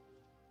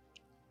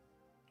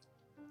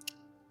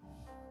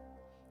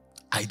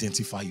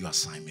 identify your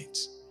assignment.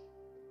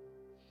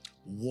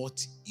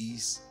 What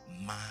is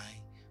my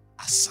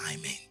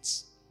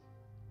assignment?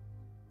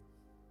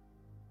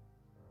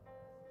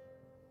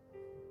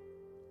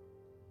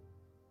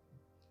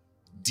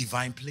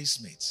 Divine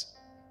placement.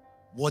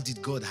 What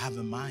did God have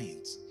in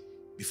mind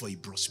before He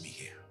brought me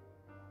here?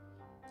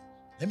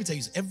 Let me tell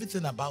you,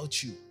 everything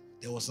about you,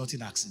 there was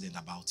nothing accident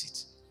about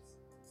it.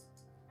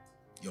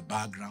 Your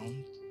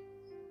background,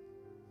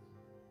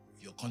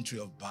 your country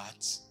of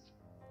birth,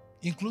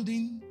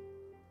 including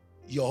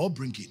your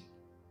upbringing,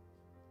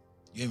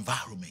 your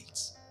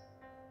environment,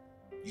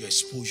 your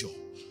exposure,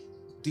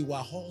 they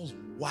were all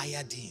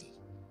wired in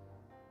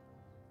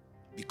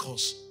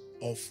because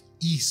of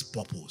His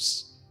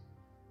purpose.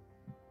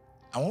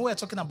 And when we're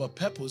talking about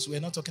purpose, we're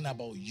not talking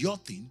about your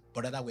thing,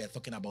 but rather we're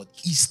talking about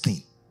His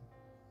thing.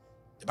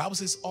 The Bible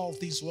says all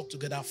things work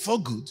together for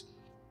good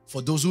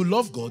for those who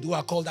love God, who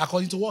are called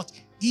according to what?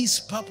 His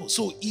purpose.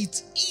 So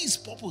it's His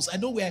purpose. I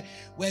know we're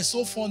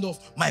so fond of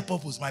my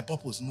purpose.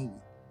 No.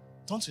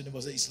 Don't you never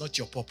say it's not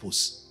your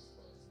purpose.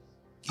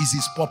 It's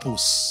His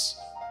purpose.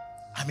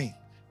 I mean,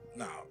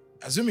 now,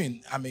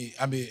 assuming I'm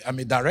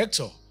a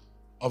director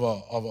of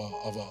a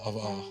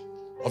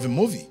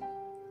movie,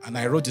 and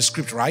I wrote the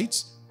script,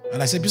 right?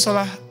 And I said,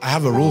 Bisola, I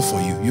have a role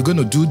for you. You're going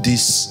to do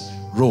this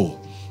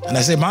role. And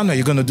I said, Manuel,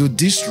 you're going to do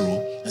this role.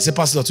 I said,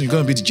 Pastor Dotun, you're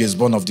going to be the James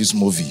Bond of this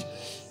movie.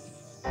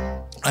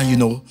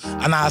 And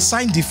and I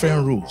assigned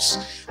different roles.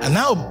 And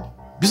now,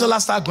 Bisola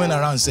started going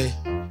around and say,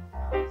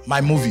 my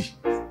movie,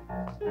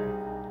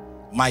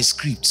 my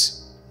script.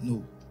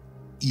 No.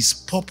 His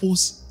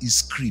purpose is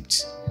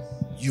script.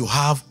 You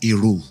have a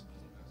role.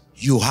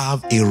 You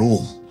have a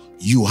role.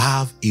 You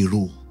have a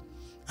role.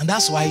 And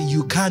that's why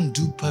you can't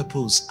do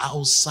purpose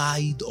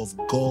outside of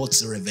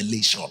God's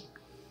revelation.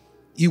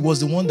 He was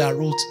the one that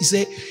wrote, he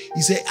said,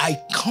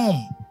 I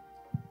come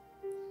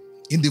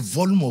in the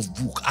volume of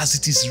book as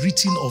it is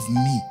written of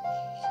me.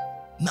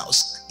 Now,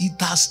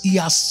 he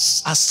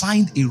has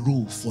assigned a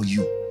role for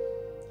you.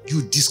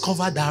 You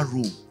discover that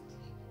role.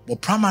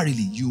 But primarily,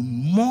 you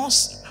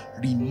must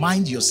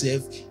remind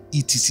yourself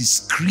it is his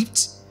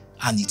script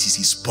and it is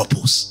his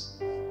purpose.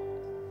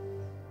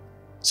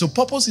 So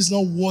purpose is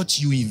not what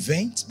you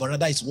invent, but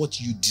rather it's what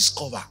you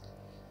discover.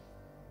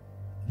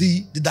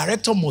 The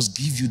director must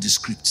give you the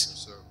script.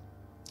 Yes, sir.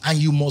 And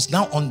you must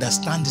now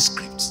understand the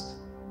script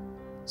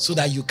so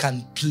that you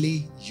can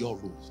play your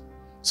role.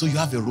 So you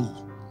have a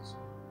role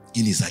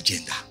in his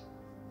agenda.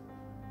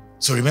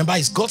 So remember,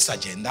 it's God's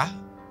agenda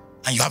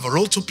and you have a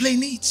role to play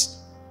in it.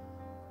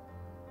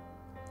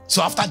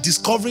 So after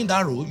discovering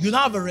that role, you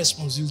now have a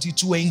responsibility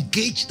to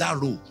engage that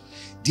role.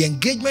 The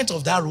engagement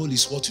of that role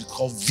is what we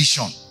call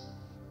vision.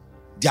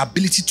 The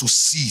ability to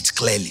see it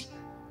clearly.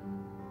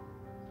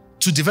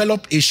 To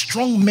develop a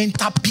strong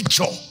mental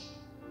picture.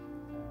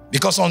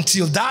 Because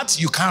until that,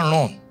 you can't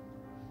run.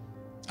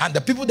 And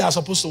the people that are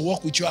supposed to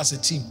work with you as a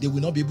team, they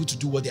will not be able to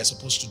do what they are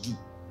supposed to do.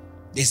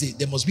 They say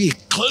there must be a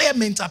clear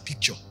mental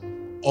picture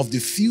of the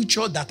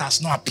future that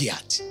has not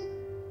appeared,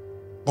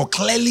 but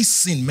clearly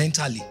seen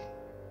mentally.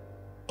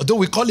 Although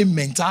we call it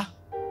mental,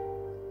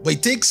 but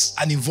it takes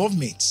an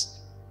involvement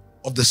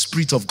of the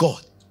Spirit of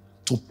God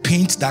to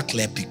paint that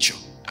clear picture.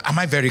 Am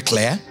I very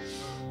clear?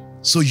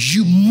 So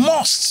you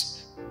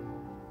must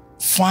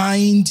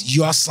find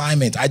your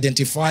assignment,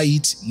 identify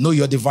it, know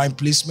your divine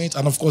placement,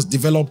 and of course,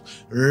 develop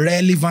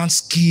relevant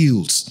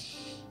skills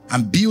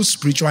and build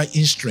spiritual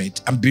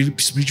strength and build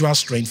spiritual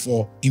strength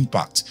for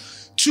impact.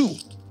 2,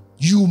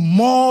 you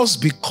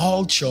must be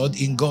cultured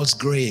in God's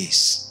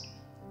grace.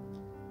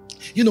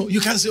 You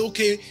can say,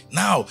 okay,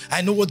 now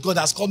I know what God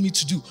has called me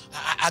to do.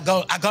 I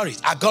got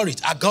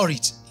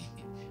it.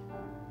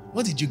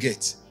 What did you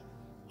get?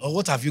 Or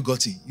what have you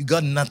gotten? You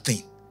got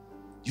nothing.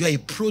 You are a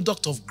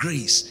product of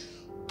grace.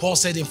 Paul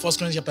said in 1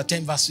 Corinthians chapter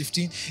 10, verse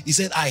 15, he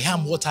said, I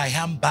am what I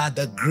am by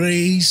the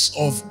grace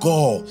of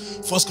God.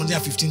 1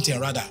 Corinthians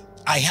 15:10 rather.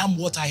 I am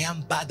what I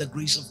am by the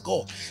grace of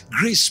God.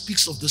 Grace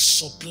speaks of the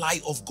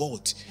supply of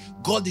God.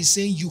 God is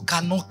saying you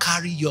cannot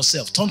carry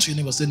yourself. Turn to your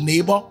neighbor and say,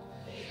 neighbor,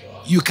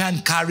 you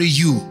can't carry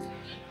you.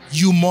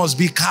 You must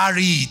be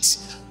carried.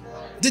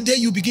 The day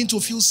you begin to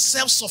feel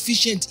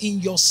self-sufficient in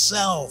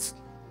yourself,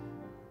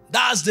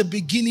 that's the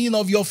beginning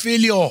of your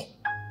failure.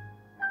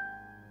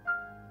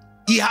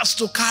 He has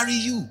to carry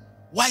you.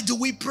 Why do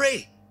we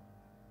pray?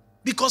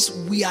 Because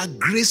we are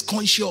grace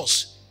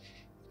conscious.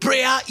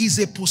 Prayer is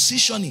a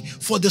positioning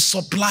for the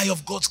supply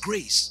of God's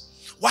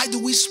grace. Why do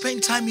we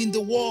spend time in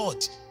the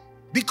Word?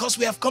 Because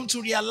we have come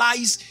to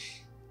realize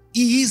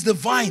He is the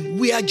vine.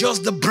 We are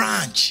just the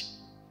branch.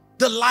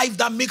 The life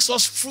that makes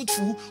us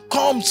fruitful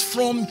comes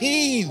from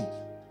Him.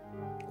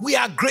 We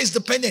are grace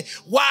dependent.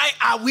 Why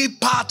are we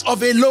part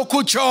of a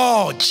local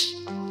church?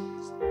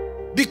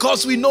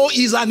 Because we know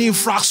it's an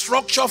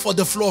infrastructure for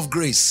the flow of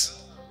grace.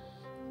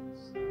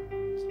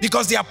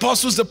 Because the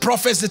apostles, the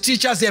prophets, the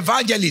teachers, the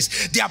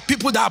evangelists, they are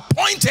people that are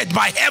appointed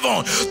by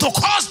heaven to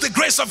cause the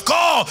grace of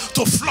God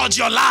to flood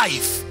your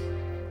life.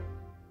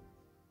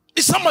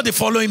 Is somebody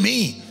following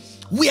me?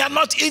 We are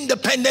not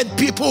independent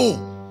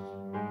people.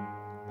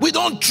 We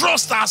don't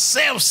trust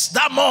ourselves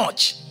that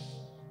much.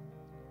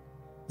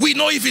 We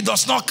know if it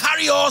does not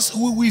carry us,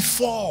 we will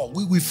fall,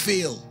 we will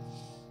fail.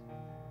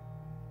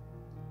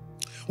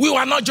 We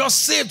were not just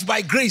saved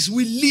by grace,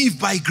 we live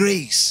by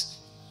grace.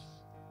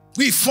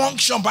 We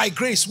function by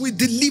grace. We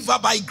deliver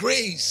by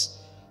grace.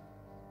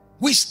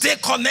 We stay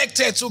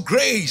connected to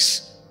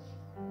grace.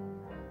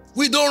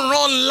 We don't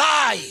run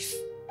life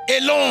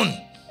alone.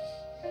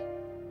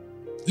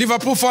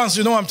 Liverpool fans,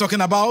 you know what I'm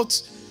talking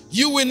about?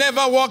 You will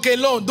never walk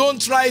alone.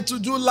 Don't try to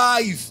do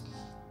life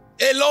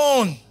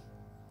alone.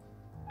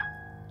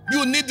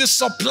 You need the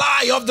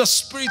supply of the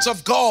Spirit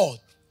of God.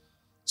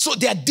 So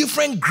there are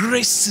different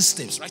grace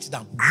systems. Write it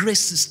down. Grace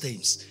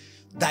systems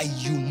that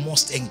you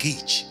must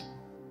engage.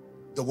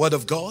 The Word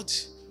of God,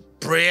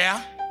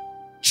 prayer,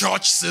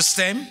 church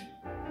system.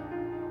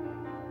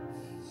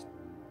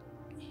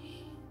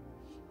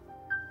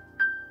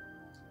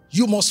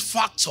 You must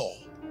factor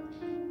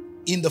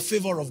in the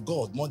favor of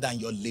God more than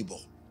your labor.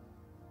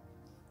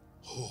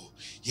 Oh,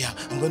 yeah,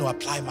 I'm going to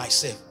apply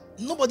myself.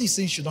 Nobody is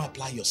saying you should not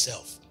apply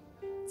yourself.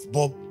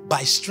 But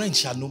by strength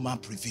shall no man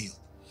prevail.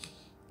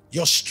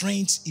 Your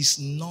strength is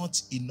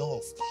not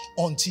enough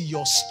until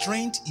your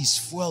strength is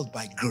fueled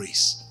by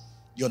grace.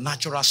 Your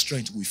natural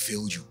strength will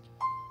fail you.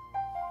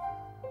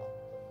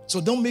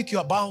 So don't make you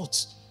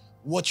about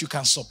what you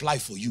can supply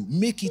for you.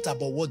 Make it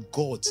about what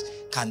God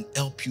can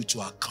help you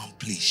to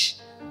accomplish.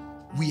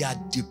 We are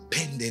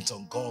dependent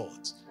on God.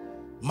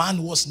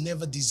 Man was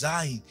never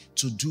designed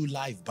to do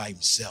life by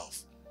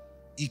himself.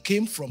 He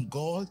came from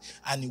God,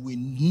 and we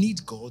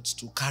need God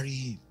to carry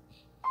him.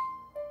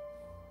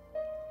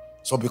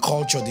 So be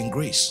cultured in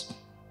grace.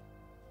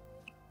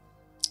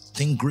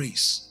 Think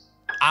grace.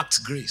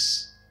 Act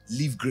grace.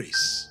 Live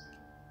grace.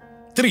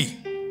 3,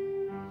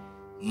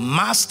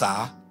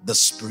 master the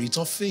spirit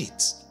of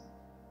faith.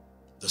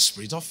 The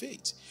spirit of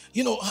faith.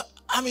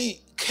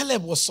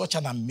 Caleb was such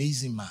an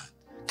amazing man.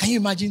 Can you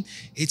imagine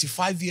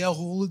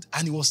 85-year-old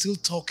and he was still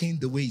talking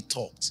the way he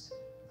talked?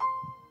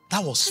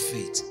 That was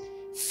faith.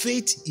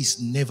 Faith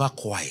is never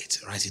quiet.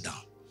 Write it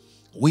down.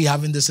 We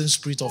having the same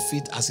spirit of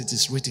faith as it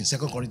is written. 2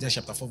 Corinthians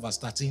chapter 4 verse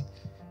 13.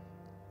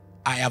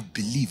 I have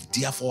believed,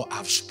 therefore I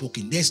have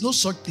spoken. There is no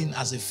such thing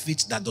as a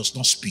faith that does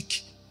not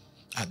speak.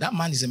 That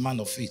man is a man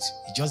of faith.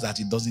 It's just that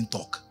he doesn't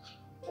talk.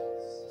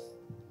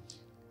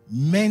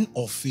 Men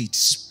of faith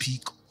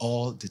speak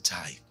all the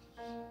time.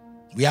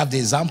 We have the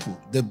example,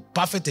 the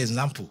perfect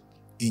example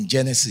in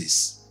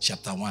Genesis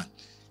chapter 1.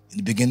 In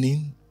the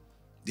beginning,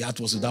 the earth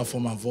was without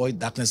form and void,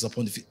 darkness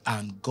upon the face,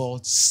 and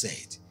God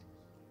said.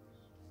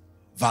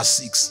 Verse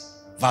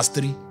 6, verse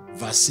 3,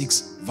 verse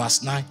 6,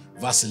 verse 9,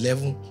 verse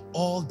 11,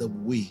 all the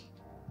way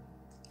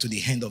to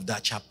the end of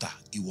that chapter,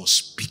 he was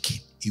speaking.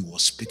 He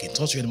was speaking.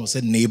 Touch your neighbor and say,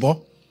 neighbor,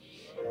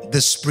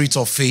 the spirit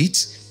of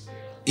faith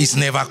is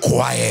never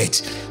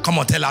quiet. Come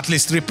on, tell at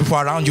least 3 people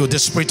around you, the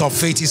spirit of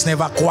faith is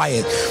never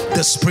quiet.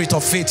 The spirit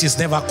of faith is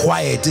never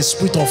quiet. The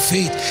spirit of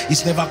faith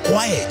is never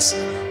quiet.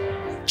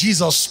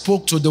 Jesus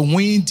spoke to the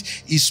wind.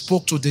 He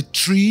spoke to the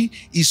tree.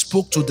 He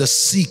spoke to the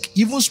sick.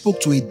 Even spoke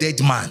to a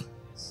dead man.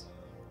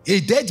 A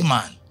dead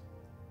man.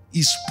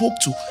 He spoke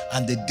to,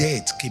 and the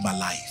dead came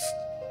alive.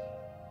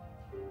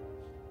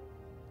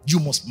 You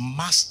must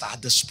master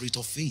the spirit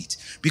of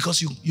faith.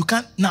 Because you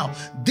can't. Now,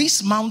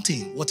 this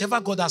mountain, whatever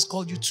God has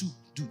called you to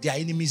do, there are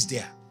enemies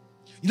there.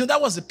 That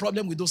was the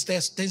problem with those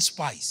 10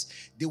 spies.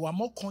 They were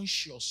more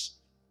conscious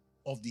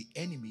of the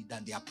enemy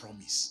than their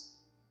promise.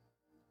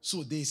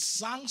 So they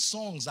sang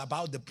songs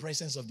about the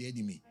presence of the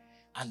enemy,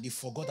 and they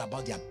forgot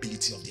about the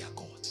ability of their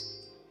God.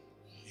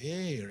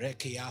 Hey,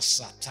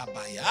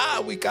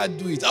 we can't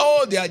do it.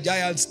 Oh, there are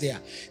giants there.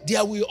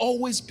 There will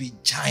always be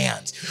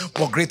giants.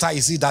 But greater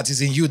is he that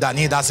is in you than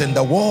he that's in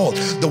the world.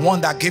 The one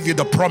that gave you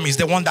the promise,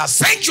 the one that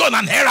sent you on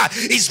an errand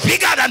is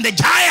bigger than the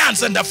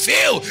giants in the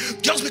field.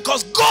 Just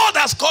because God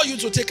has called you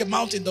to take a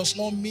mountain does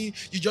not mean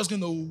you're just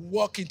going to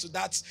walk into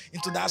that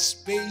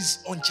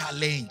space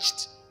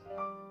unchallenged.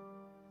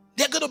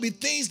 There are going to be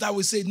things that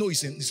will say, no,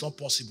 it's not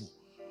possible.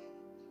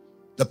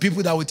 The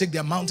people that will take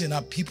their mountain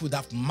are people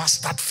that have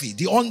mastered faith.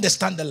 They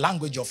understand the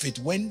language of faith.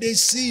 When they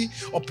see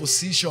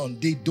opposition,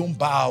 they don't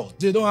bow.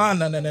 They don't,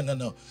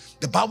 no.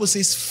 The Bible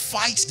says,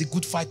 fight the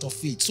good fight of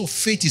faith. So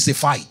faith is a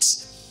fight.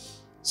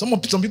 Some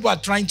people are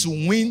trying to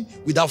win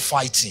without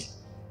fighting.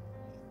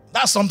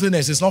 That's something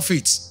else. It's not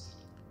faith.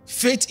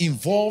 Faith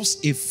involves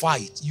a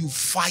fight. You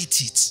fight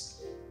it.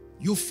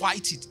 You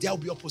fight it. There will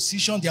be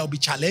opposition. There will be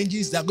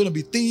challenges. There are going to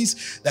be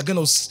things that are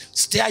going to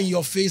stare in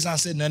your face and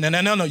say,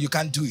 no, you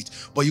can't do it.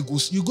 But you're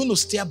going to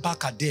stare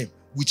back at them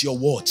with your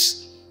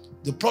words.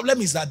 The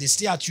problem is that they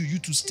stare at you, you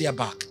to stare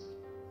back.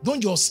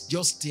 Don't just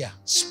stare.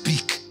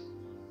 Speak.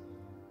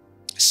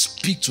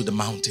 Speak to the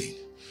mountain.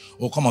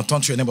 Oh, come on,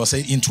 turn to your neighbor and say,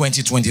 in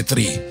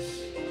 2023,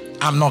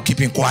 I'm not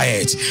keeping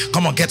quiet.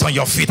 Come on, get on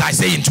your feet. I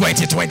say in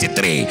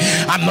 2023,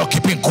 I'm not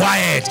keeping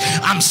quiet.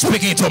 I'm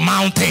speaking to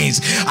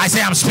mountains. I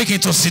say I'm speaking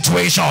to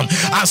situations.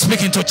 I'm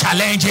speaking to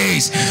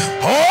challenges.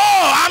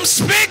 Oh, I'm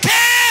speaking.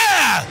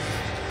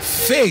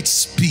 Faith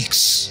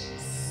speaks.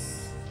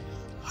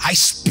 I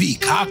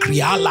speak.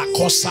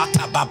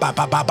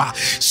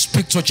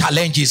 Speak to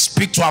challenges.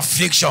 Speak to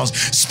afflictions.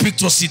 Speak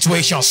to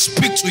situations.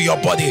 Speak to your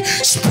body.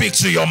 Speak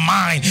to your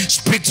mind.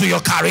 Speak to your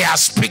career.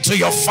 Speak to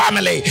your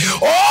family.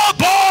 Oh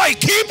boy,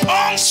 keep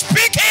on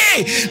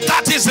speaking.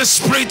 That is the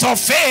spirit of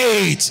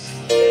faith.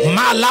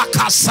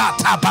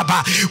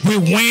 We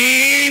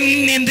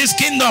win in this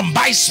kingdom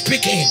by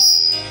speaking.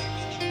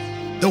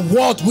 The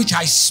word which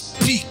I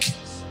speak,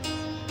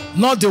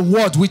 not the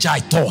word which I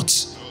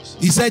thought.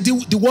 He said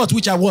the word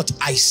which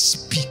I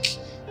speak,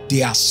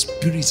 they are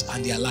spirits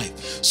and they are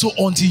life. So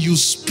until you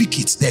speak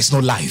it, there's no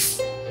life.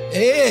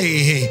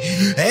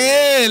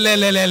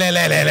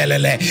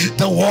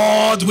 The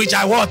word which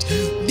I want.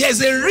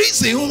 There's a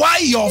reason why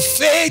your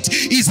faith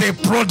is a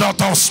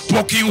product of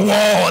spoken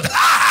word.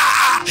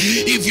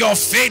 If your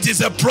faith is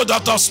a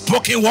product of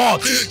spoken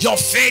word, your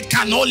faith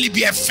can only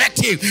be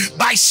effective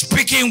by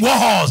speaking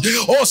words.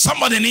 Oh,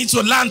 somebody needs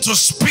to learn to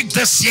speak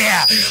this year.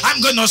 I'm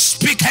going to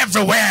speak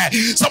everywhere.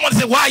 Somebody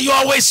say, why are you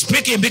always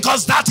speaking?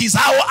 Because that is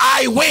how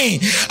I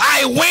win.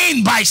 I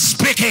win by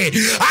speaking.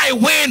 I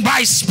win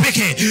by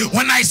speaking.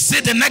 When I say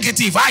the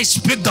negative, I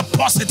speak the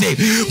positive.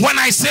 When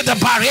I say the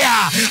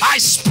barrier, I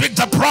speak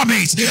the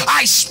promise.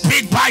 I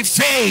speak by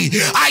faith.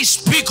 I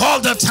speak all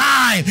the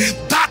time.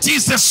 That That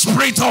is the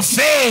spirit of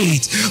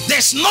faith.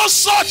 There's no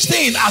such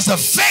thing as a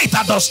faith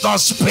that does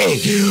not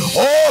speak.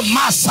 Oh,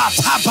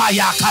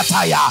 Masatabaya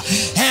Kataya.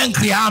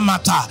 Angry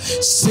Amata.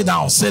 Sit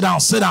down, sit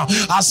down, sit down.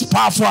 As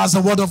powerful as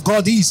the word of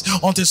God is,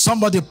 until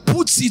somebody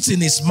puts it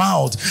in his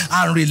mouth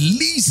and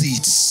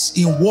release it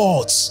in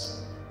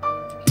words,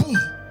 boom,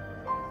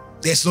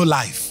 there's no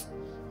life.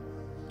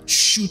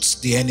 Shoot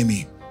the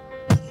enemy.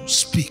 Boom,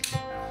 speak.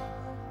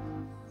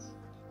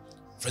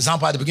 For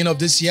example, at the beginning of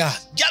this year,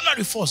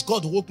 January 1st,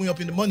 God woke me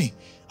up in the morning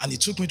and he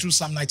took me through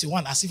Psalm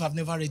 91 as if I've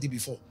never read it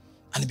before.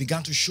 And he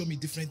began to show me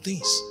different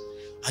things.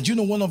 And you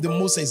know, one of the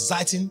most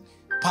exciting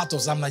part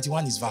of Psalm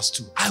 91 is verse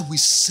 2. I will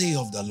say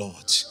of the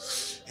Lord.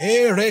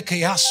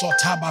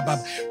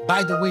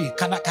 By the way,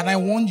 can I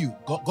warn you?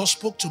 God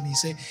spoke to me. He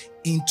said,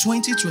 in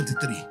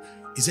 2023,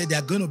 he said there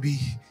are going to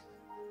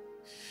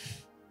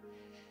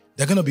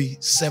be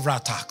several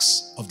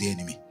attacks of the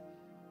enemy.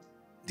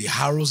 The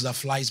arrows that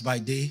flies by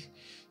day,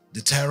 the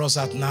terrors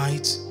at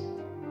night,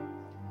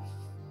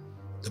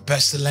 the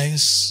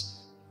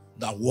pestilence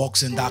that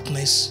walks in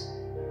darkness,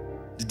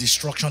 the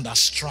destruction that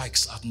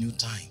strikes at new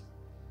time.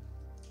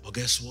 But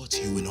guess what?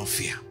 You will not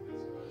fear.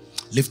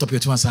 Lift up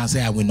your two hands and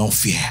say, I will not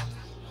fear.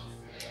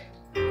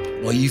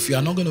 But if you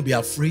are not going to be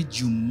afraid,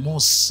 you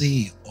must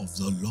say of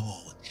the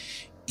Lord,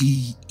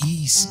 He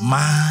is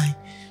mine,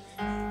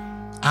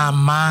 and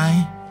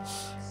mine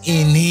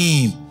in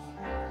Him.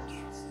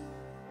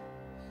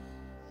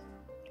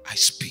 I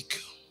speak.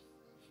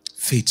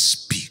 Faith,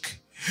 speak.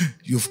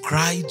 You've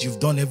cried, you've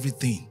done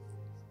everything.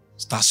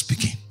 Start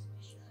speaking.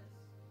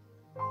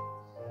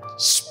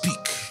 Speak.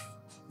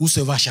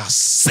 Whosoever shall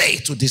say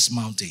to this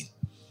mountain.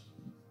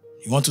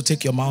 You want to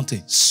take your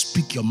mountain?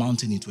 Speak your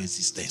mountain into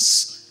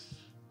existence.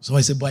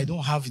 Somebody say, but I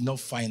don't have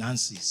enough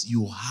finances.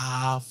 You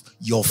have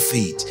your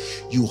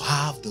faith. You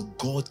have the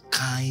God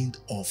kind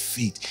of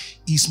faith.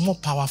 It's more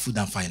powerful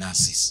than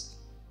finances.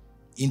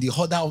 In the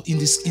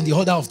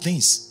order of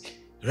things,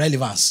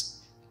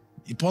 relevance,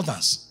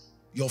 importance,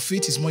 your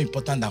faith is more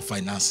important than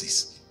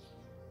finances.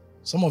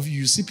 Some of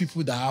you see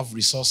people that have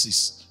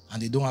resources and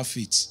they don't have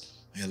faith.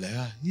 And you're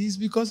like, it's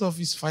because of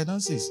his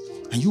finances.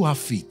 And you have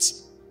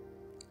faith.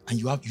 And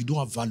you don't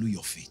have value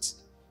your faith.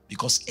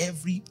 Because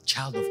every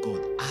child of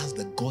God has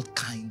the God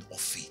kind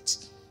of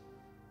faith.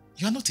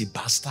 You are not a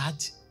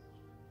bastard.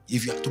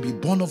 If you are to be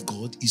born of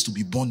God, is to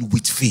be born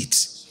with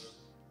faith.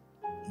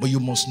 But you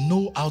must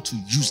know how to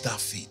use that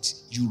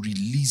faith. You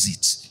release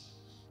it.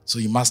 So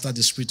you master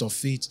the spirit of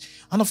faith.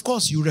 And of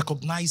course, you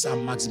recognize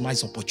and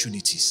maximize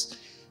opportunities.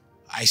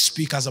 I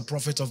speak as a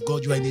prophet of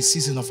God. You are in a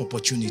season of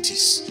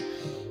opportunities.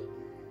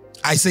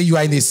 I say you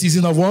are in a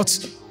season of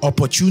what?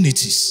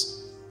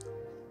 Opportunities.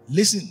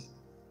 Listen,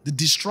 the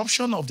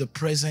disruption of the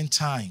present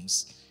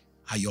times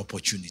are your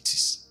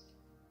opportunities.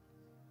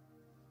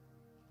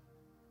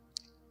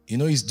 You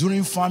know, it's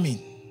during famine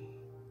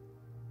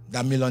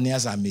that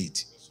millionaires are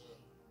made.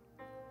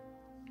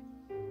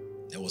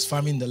 There was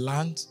famine in the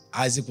land.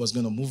 Isaac was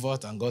going to move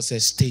out and God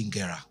said, stay in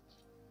Gerar.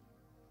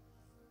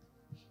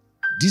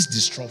 This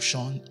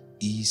disruption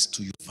is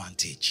to your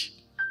advantage.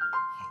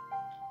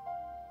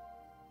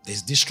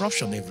 There's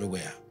disruption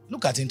everywhere.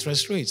 Look at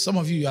interest rates. Some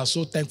of you are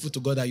so thankful to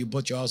God that you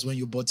bought your house when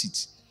you bought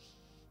it.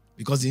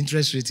 Because the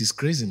interest rate is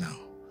crazy now.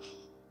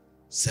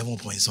 7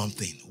 point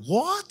something.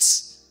 What?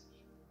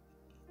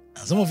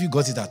 And some of you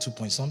got it at 2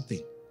 point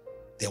something.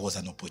 There was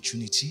an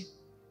opportunity.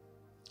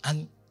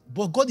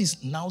 But God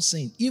is now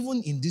saying,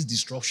 even in this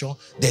disruption,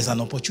 there's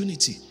an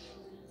opportunity.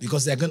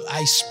 Because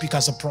I speak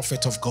as a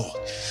prophet of God,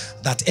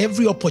 that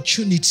every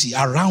opportunity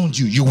around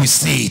you, you will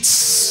see it.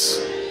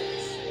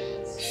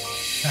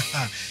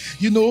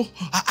 You know,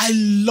 I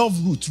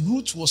love Ruth.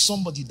 Ruth was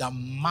somebody that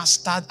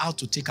mastered how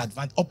to take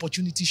advantage.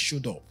 Opportunity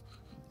showed up.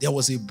 There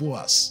was a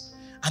Boaz.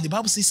 And the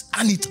Bible says,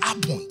 and it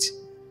happened.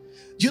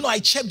 You know, I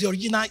checked the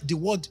original, the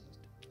word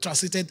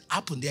translated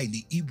happened there in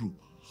the Hebrew.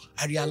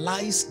 I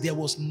realized there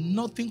was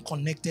nothing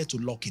connected to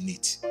luck in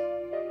it.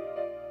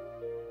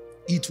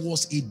 It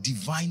was a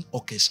divine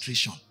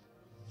orchestration.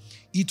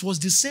 It was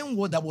the same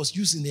word that was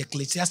used in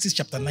Ecclesiastes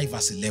chapter 9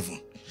 verse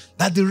 11.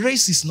 That the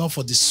race is not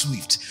for the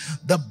swift.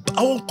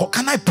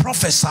 Can I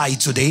prophesy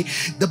today?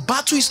 The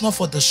battle is not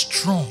for the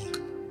strong.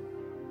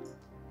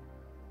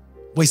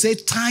 But he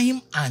said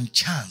time and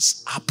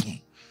chance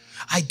happen.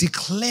 I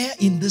declare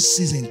in this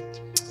season,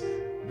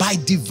 by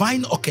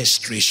divine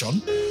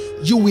orchestration,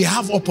 you will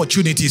have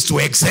opportunities to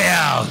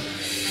excel.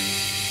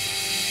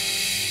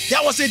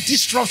 There was a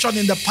disruption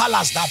in the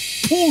palace that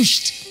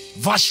pushed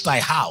Vashti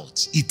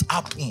out. It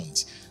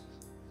happened.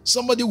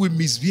 Somebody will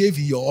misbehave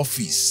in your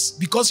office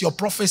because your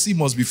prophecy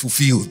must be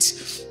fulfilled.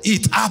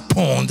 It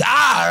happened.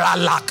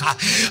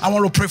 I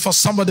want to pray for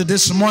somebody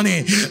this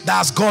morning that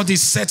as God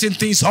is setting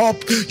things up,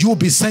 you will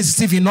be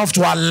sensitive enough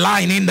to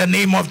align in the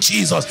name of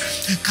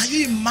Jesus. Can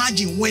you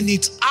imagine when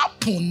it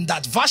happened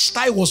that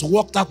Vashti was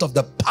walked out of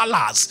the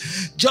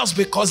palace just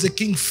because the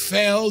king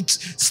felt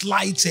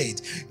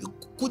slighted?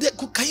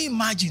 Can you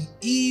imagine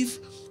if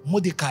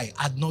Mordecai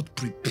had not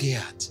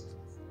prepared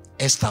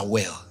Esther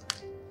well?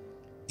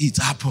 It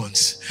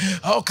happens.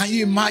 Oh, can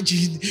you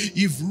imagine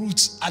if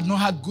Ruth had not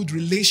had good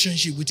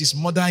relationship with his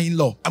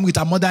mother-in-law, and with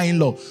her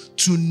mother-in-law,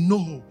 to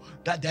know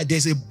that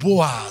there's a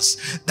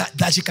Boaz,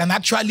 that she can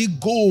actually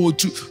go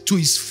to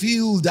his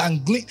field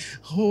and glean.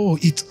 Oh,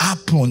 it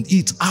happened.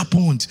 It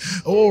happened.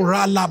 Oh,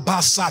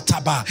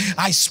 Ralabasataba.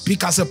 I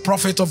speak as a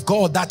prophet of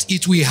God that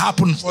it will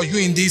happen for you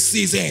in this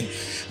season.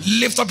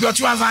 Lift up your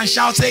two hands and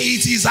shout, say,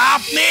 it is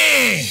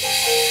happening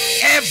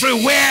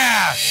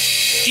everywhere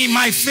in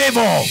my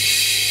favor.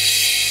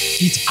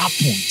 It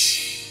happened.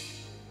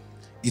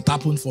 It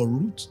happened for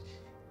Ruth.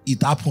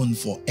 It happened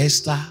for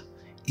Esther.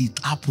 It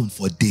happened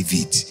for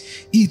David.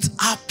 It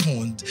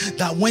happened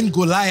that when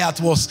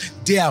Goliath was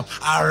there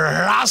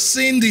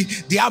harassing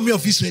the army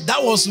of Israel,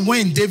 that was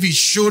when David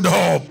showed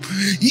up.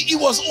 He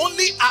was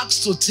only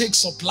asked to take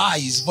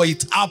supplies, but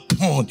it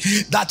happened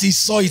that he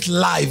saw it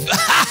live.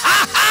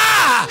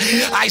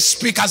 I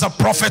speak as a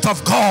prophet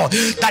of God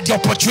that the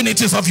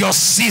opportunities of your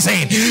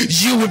season,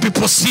 you will be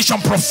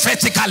positioned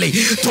prophetically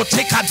to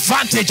take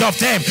advantage of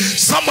them.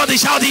 Somebody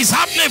shout, it's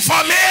happening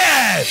for me.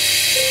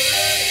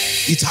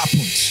 It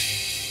happened.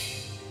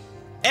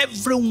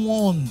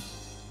 Everyone,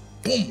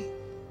 boom.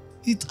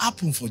 It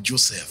happened for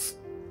Joseph.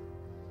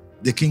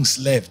 The king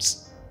slept,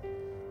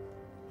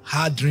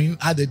 had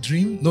a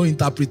dream, no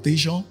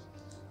interpretation,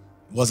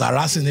 was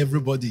harassing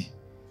everybody.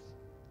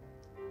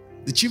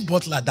 The chief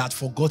butler that had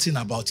forgotten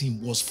about him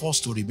was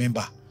forced to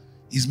remember.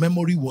 His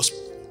memory was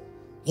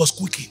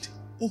quickened.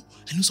 Oh,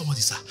 I know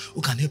somebody, sir,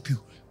 who can help you.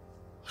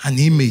 An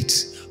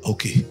inmate.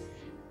 Okay.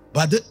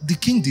 But the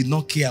king did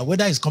not care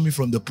whether he's coming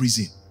from the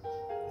prison.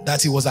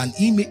 That he was an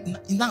inmate.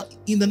 Now,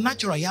 in the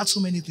natural, he had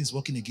so many things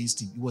working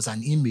against him. He was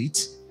an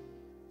inmate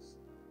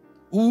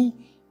who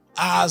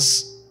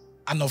has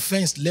an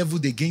offense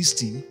leveled against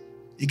him,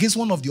 against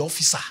one of the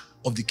officers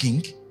of the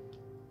king.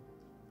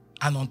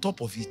 And on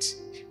top of it,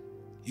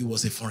 he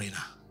was a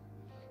foreigner.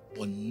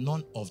 But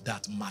none of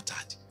that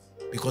mattered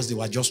because they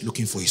were just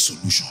looking for a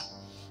solution.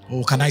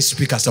 Oh, can I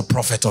speak as a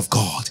prophet of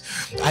God?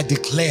 I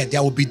declare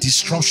there will be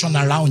disruption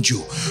around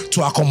you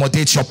to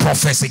accommodate your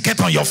prophecy. Get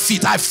on your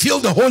feet. I feel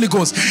the Holy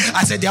Ghost.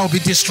 I said there will be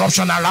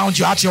disruption around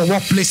you at your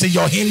workplace, in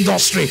your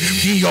industry,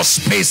 in your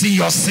space, in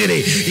your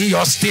city, in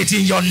your state,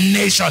 in your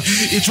nation.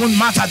 It won't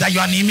matter that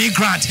you're an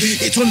immigrant.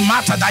 It won't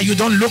matter that you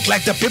don't look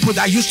like the people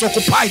that used to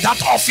occupy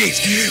that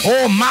office.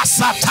 Oh,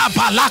 Masata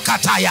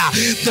Balakataya.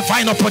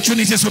 Divine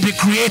opportunities will be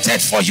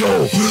created for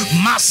you.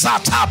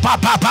 Masata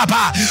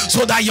Baba,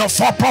 so that your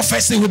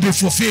prophecy will be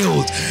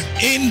fulfilled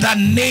in the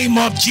name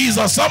of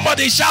Jesus.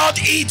 Somebody shout,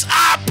 it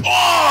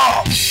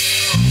happened.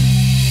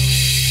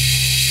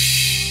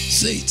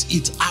 Say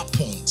it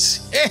happened.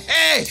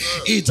 Hey,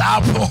 it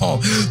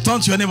happened.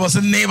 Turn to your neighbor, say,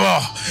 neighbor,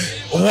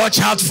 watch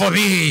out for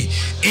me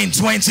in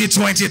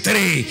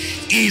 2023.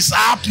 It's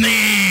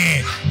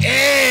happening.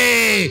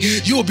 Hey,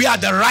 you'll be at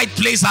the right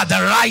place at the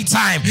right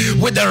time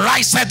with the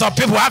right set of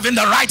people having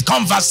the right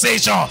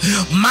conversation.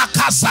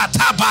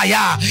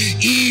 Makasatabaya,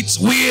 it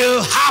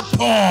will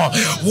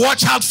happen.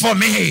 Watch out for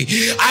me.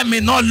 I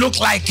may not look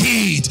like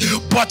it,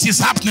 but it's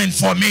happening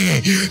for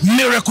me.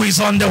 Miracle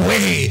is on the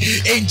way.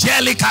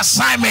 Angelic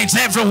assignments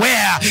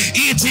everywhere.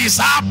 It is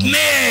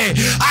happening.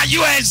 Are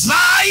you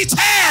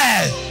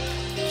excited?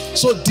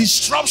 So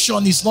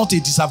disruption is not a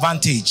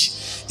disadvantage.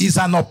 It's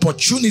an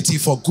opportunity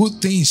for good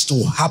things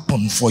to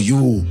happen for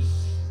you.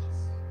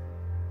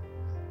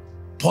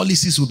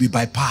 Policies will be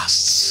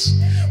bypassed.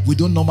 We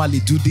don't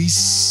normally do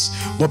this,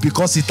 but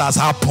because it has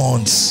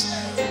happened,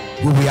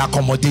 we will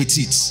accommodate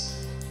it.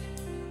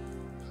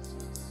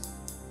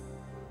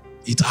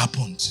 It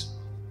happened.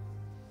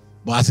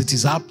 But as it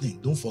is happening,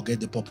 don't forget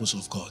the purpose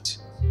of God.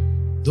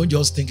 Don't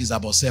just think it's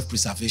about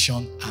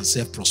self-preservation and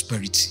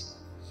self-prosperity.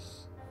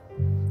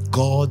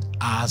 God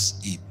has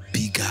a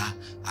bigger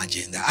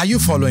agenda. Are you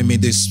following me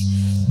this?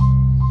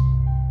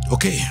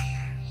 Okay.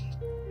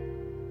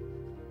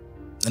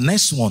 The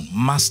next one,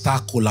 master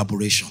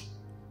collaboration.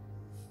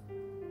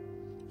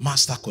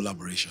 Master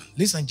collaboration.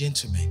 Ladies and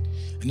gentlemen,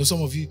 I know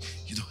some of you,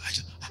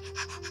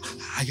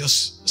 I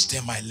just stay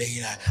in my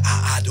lane.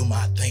 I do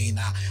my thing.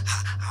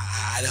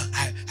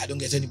 I don't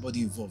get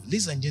anybody involved.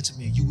 Ladies and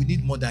gentlemen, you will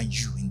need more than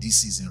you in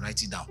this season.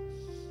 Write it down.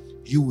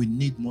 You will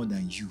need more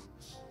than you.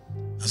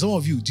 And some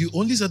of you, the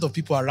only set of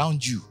people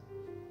around you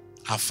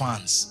are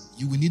fans.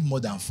 You will need more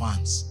than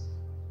fans.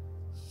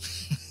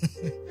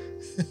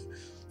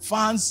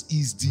 Fans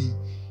is the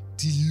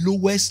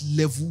lowest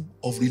level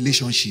of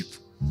relationship.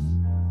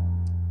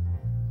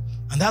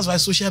 And that's why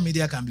social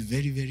media can be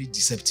very, very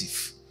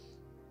deceptive.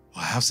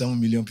 I have 7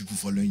 million people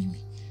following me.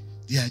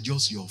 They are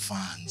just your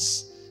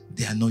fans.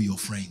 They are not your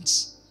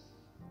friends.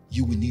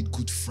 You will need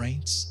good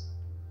friends.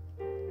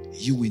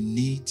 You will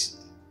need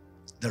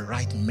the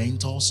right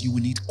mentors. You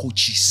will need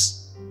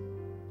coaches.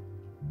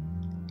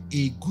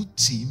 A good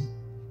team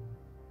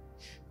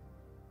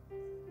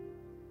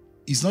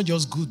is not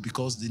just good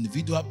because the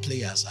individual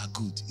players are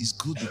good. It's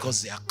good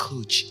because their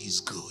coach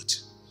is good.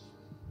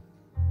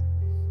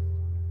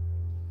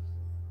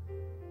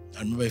 I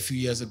remember a few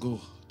years ago,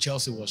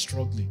 Chelsea was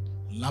struggling.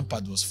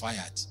 Lampard was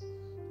fired.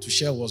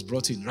 Tuchel was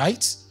brought in,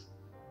 right?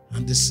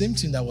 And the same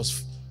team that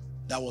was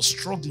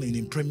struggling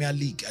in Premier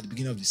League at the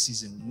beginning of the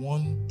season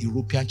won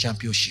European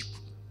Championship.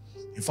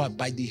 In fact,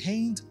 by the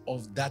end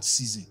of that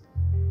season,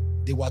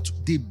 they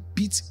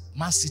beat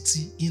Man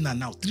City in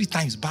and out 3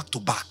 times back to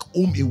back,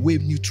 home, away,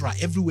 neutral,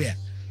 everywhere.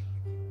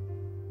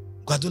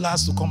 Guardiola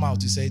has to come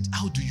out. He said,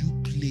 how do you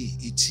play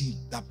a team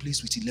that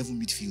plays with 11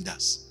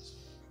 midfielders?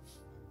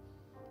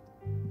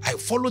 I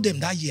followed them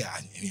that year,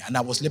 and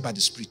I was led by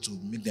the Spirit to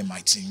make them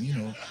my team. You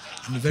know,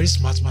 I'm a very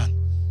smart man.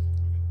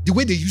 The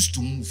way they used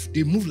to move,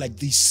 they move like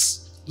this.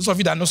 Those of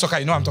you that know soccer,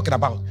 you know what I'm talking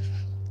about.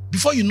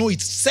 Before you know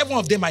it, 7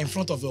 of them are in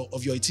front of your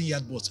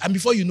 18-yard box. And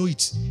before you know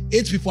it,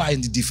 8 people are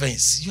in the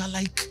defense.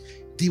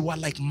 They were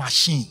like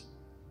machine.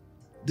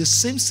 The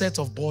same set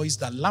of boys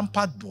that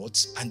Lampard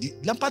bought, and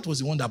Lampard was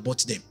the one that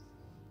bought them.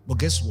 But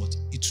guess what?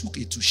 It took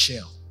a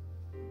Tuchel.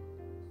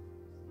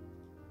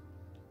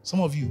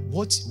 Some of you,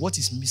 what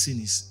is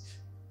missing is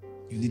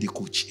you need a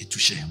coach, a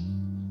Tuchel.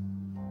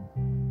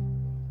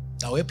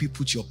 That will help you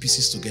put your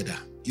pieces together.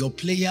 Your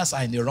players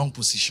are in the wrong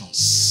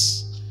positions.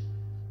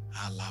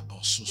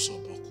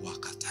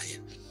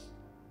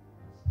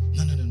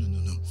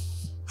 No.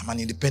 I'm an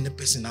independent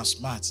person. I'm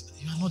smart.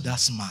 You are not that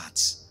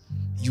smart.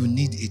 You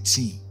need a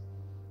team.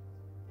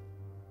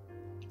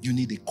 You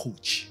need a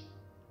coach.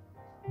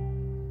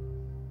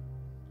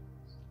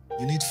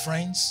 You need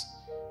friends.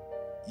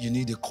 You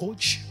need a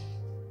coach.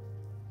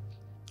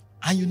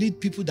 And you need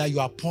people that you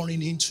are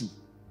pouring into.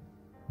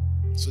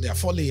 So there are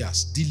 4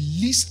 layers. The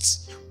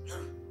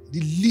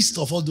least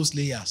of all those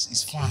layers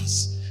is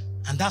fans.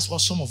 And that's what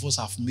some of us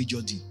have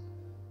majored in.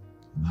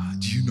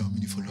 Do you know how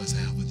many followers I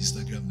have on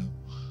Instagram now?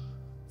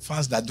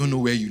 Fans that don't know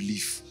where you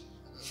live.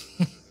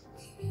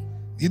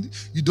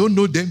 You don't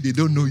know them, they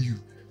don't know you.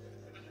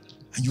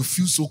 And you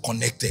feel so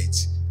connected.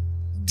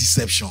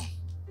 Deception.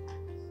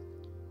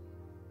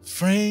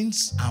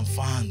 Friends and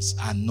fans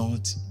are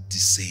not the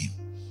same.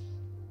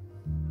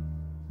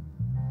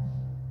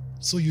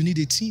 So you need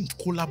a team,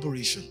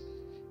 collaboration.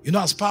 You know,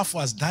 as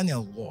powerful as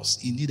Daniel was,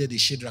 he needed a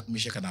Shadrach,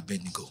 Meshach, and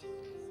Abednego.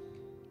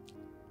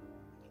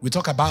 We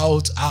talk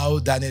about how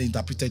Daniel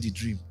interpreted the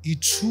dream. He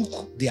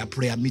took their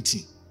prayer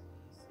meeting.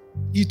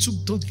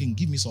 Don't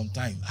give me some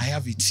time. I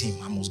have a team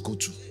I must go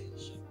to.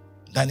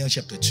 Daniel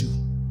chapter 2.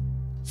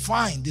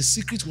 Fine, the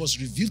secret was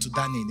revealed to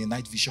Daniel in the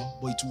night vision,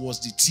 but it was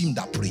the team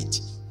that prayed.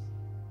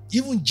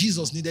 Even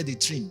Jesus needed a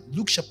team.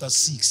 Luke chapter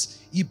 6,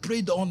 he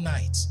prayed all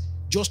night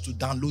just to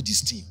download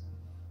his team.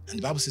 And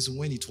the Bible says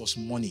when it was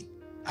morning,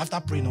 after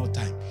praying all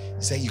time,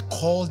 he said he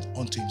called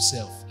unto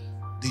himself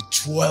the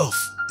 12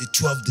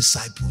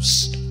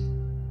 disciples.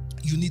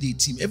 You need a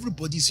team.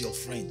 Everybody's your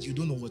friend. You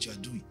don't know what you are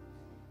doing.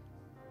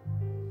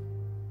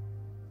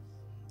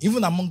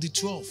 Even among the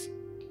 12,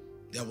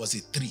 there was a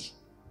 3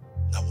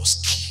 that was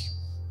key.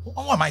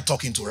 Who am I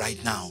talking to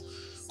right now?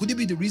 Could it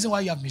be the reason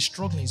why you have been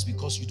struggling is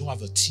because you don't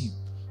have a team?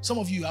 Some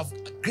of you have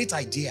great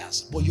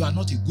ideas, but you are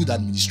not a good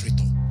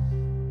administrator.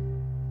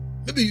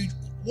 Maybe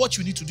what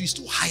you need to do is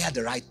to hire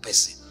the right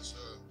person.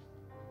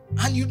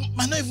 And you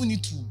might not even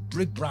need to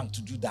break brand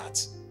to do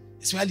that.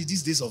 Especially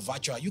these days of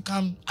virtual. You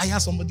can hire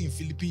somebody in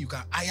Philippines. You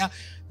can hire.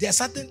 There are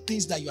certain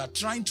things that you are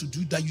trying to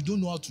do that you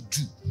don't know how to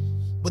do.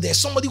 But there's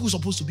somebody who's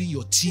supposed to be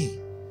your team.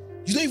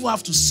 You don't even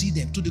have to see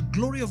them. To the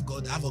glory of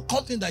God, I have a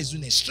company that is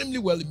doing extremely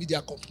well, a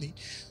media company.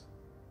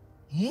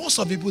 Most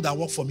of the people that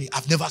work for me,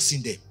 I've never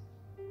seen them.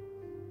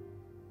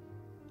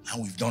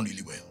 And we've done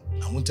really well.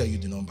 I won't tell you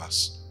the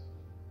numbers.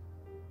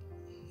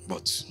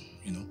 But,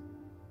 you know,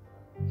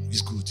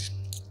 it's good.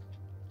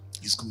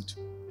 It's good.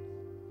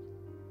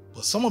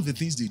 But some of the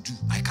things they do,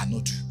 I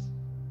cannot do.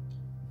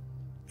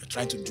 You're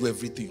trying to do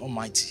everything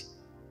almighty.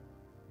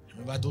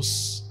 Remember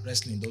those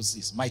wrestling those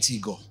days? Mighty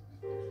God.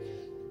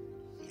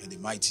 You're the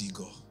mighty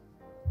God.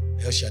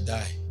 El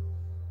Shaddai.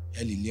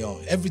 El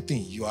Elyon.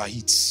 Everything you are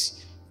it.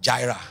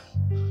 Jireh.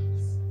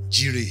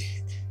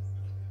 Jireh.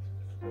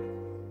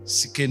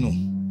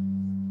 Sikenu.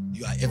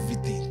 You are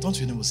everything. Don't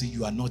your neighbor say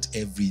you are not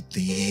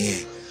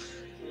everything.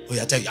 Oh,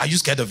 yeah, are you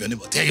scared of your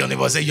neighbor? Tell your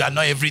neighbor, say you are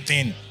not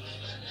everything.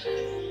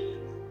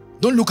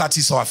 Don't look at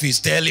his or her face.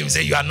 Tell him,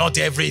 say you are not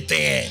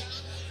everything.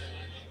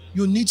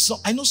 You need some.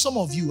 I know some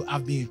of you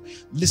have been,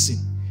 listen,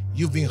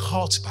 you've been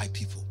hurt by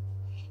people.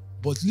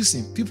 But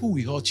listen, people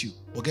will hurt you.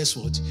 But guess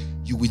what?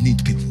 You will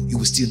need people. You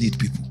will still need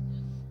people.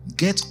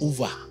 Get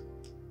over.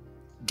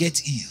 Get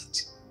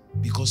healed.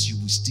 Because you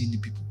will still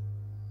need people.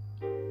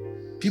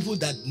 People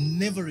that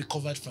never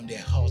recovered from their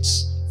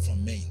hurts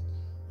from men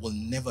will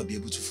never be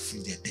able to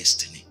fulfill their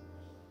destiny.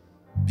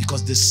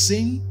 Because the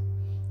same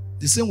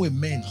way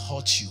men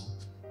hurt you,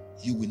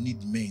 you will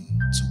need men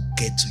to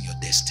get to your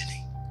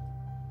destiny.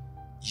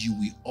 You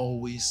will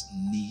always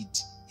need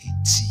a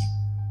team.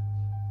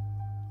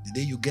 The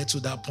day you get to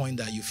that point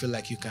that you feel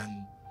like you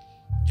can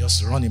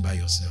just run it by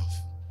yourself.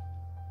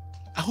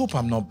 I hope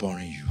I'm not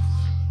boring you.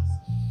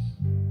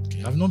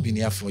 Okay, I've not been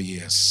here for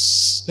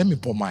years. Let me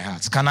pour my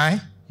heart. Can I?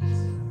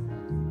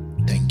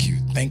 Thank you.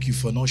 Thank you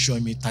for not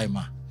showing me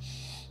timer.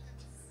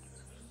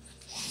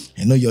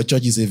 I know your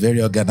church is a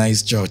very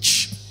organized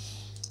church.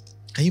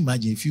 Can you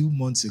imagine a few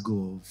months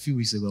ago, a few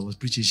weeks ago, I was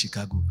preaching in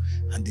Chicago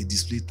and they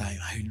displayed time.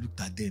 I looked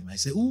at them. I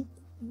said, who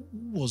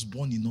was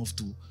born enough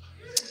to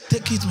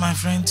take it, my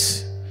friend?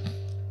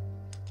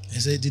 I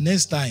said, the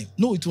next time.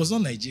 No, it was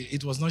not Nigeria.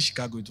 It was not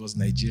Chicago. It was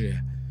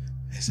Nigeria.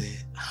 I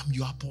said, I'm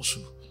your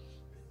apostle.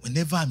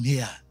 Whenever I'm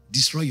here,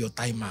 destroy your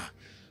timer.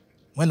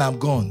 When I'm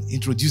gone,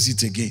 introduce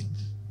it again.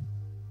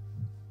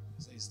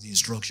 It's the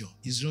instruction.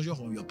 Instruction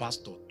from your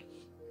pastor.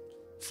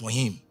 For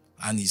him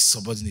and his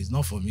subordinates,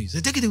 not for me. So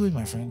take it away,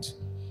 my friend.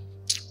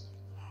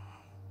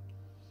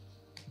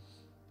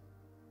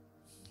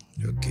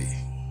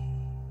 Okay.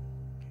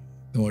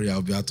 Don't worry,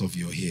 I'll be out of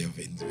your hair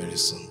very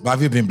soon. But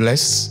have you been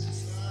blessed?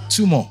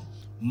 2 more.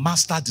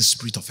 Master the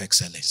spirit of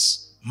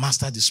excellence.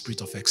 Master the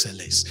spirit of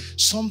excellence.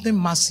 Something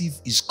massive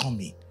is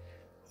coming.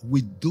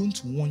 We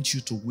don't want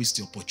you to waste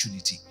the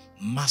opportunity.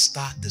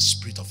 Master the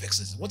spirit of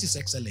excellence. What is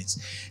excellence?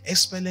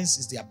 Excellence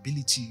is the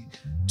ability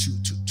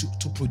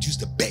to produce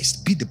the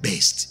best, be the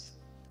best.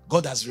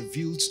 God has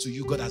revealed to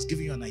you, God has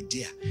given you an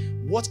idea.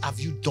 What have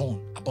you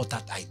done about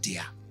that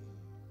idea?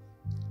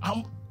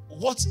 How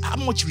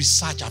much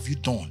research have you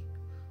done?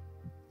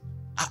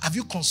 Have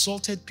you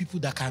consulted people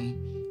that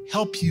can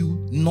help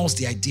you nurse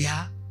the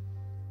idea?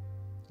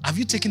 Have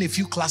you taken a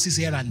few classes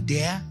here and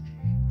there?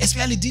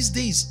 Especially these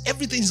days,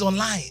 everything is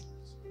online.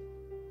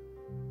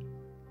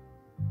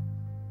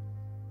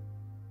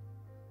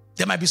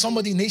 There might be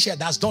somebody in Asia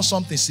that's done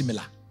something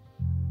similar.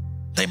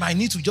 They might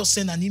need to just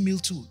send an email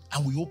to,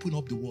 and we open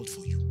up the world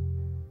for you.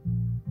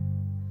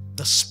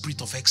 The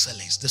spirit of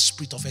excellence. The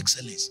spirit of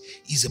excellence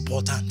is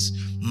important.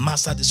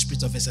 Master the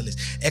spirit of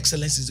excellence.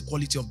 Excellence is the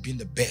quality of being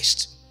the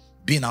best,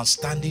 being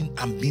outstanding,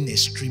 and being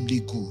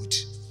extremely good.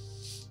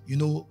 You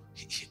know,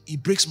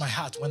 it breaks my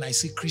heart when I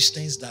see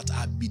Christians that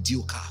are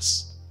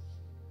mediocres.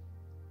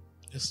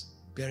 Let's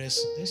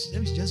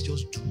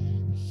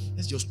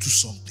just do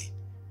something.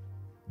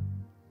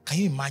 Can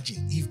you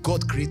imagine if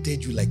God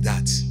created you like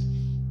that?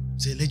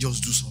 Say, let's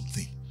just do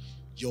something.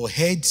 Your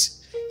head,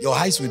 your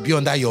eyes will be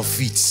under your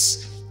feet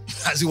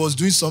as he was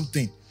doing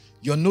something.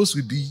 Your nose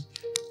will be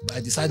by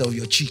the side of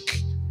your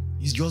cheek.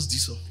 It's just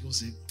this. You'll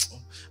say, oh,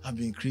 I've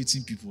been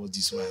creating people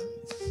this while.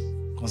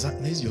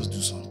 Let's just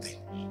do something.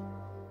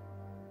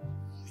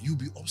 You'll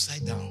be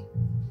upside down.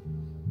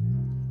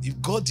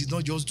 If God did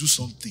not just do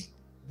something,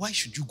 why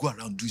should you go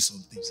around doing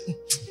something? Say,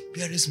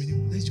 PRS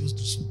minimum, let's just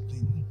do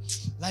something.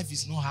 Life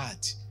is not hard.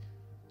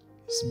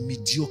 It's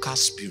mediocre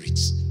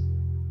spirits.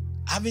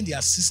 Having the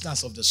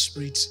assistance of the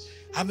Spirit,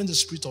 having the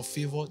spirit of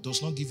favor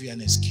does not give you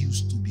an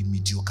excuse to be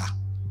mediocre.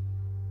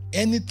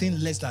 Anything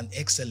less than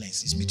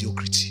excellence is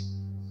mediocrity.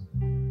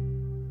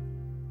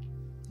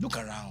 Look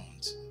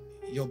around.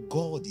 Your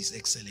God is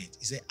excellent.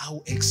 He said,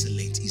 how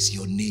excellent is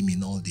your name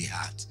in all the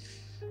earth?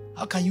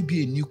 How can you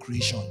be a new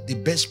creation, the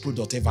best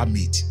product ever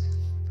made,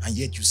 and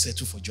yet you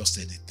settle for just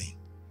anything?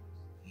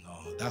 No,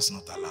 that's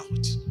not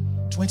allowed.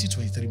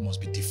 2023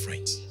 must be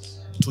different.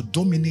 To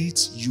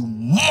dominate, you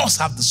must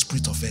have the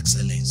spirit of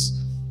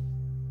excellence.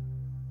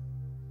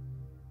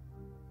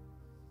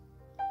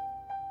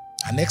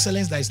 An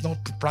excellence that is not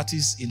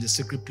practiced in the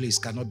secret place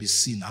cannot be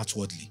seen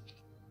outwardly.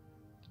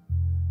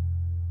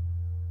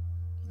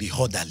 Be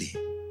orderly.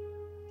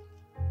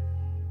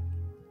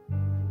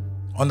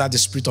 Under the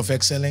spirit of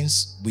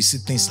excellence, we see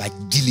things like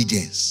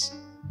diligence.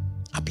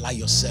 Apply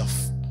yourself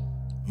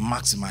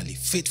maximally.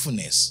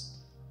 Faithfulness.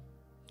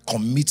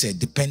 Committed,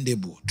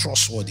 dependable,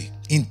 trustworthy.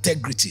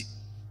 Integrity,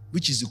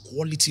 which is the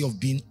quality of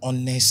being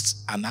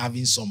honest and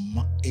having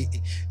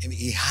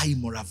a high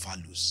moral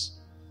values.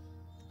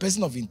 The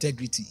person of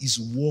integrity, his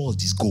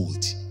word is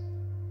gold.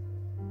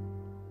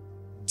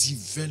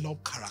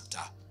 Develop character.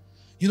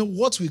 You know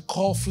what we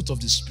call fruit of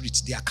the spirit?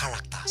 They are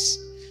characters.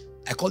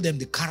 I call them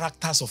the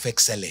characters of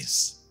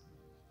excellence.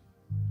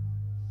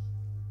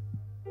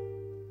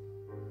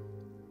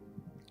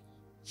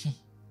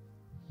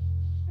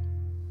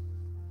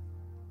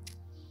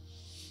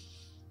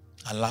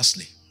 And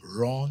lastly,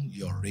 run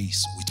your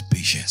race with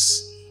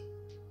patience.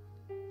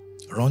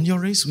 Run your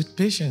race with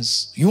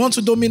patience. You want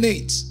to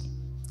dominate.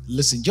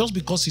 Listen, just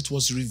because it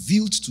was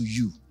revealed to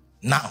you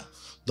now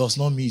does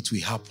not mean it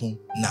will happen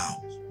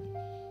now.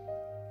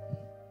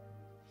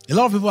 A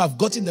lot of people have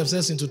gotten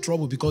themselves into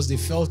trouble because they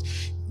felt,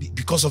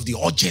 because of the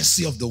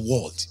urgency of the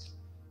world,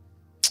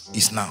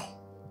 it's now.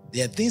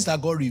 There are things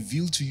that God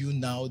revealed to you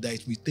now that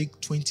it will take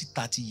 20,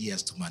 30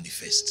 years to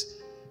manifest.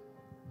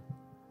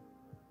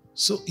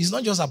 So it's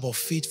not just about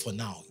faith for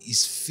now.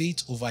 It's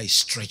faith over a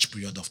stretched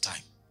period of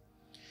time.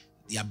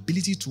 The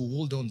ability to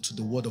hold on to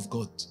the word of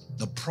God,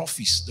 the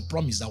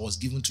promise that was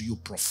given to you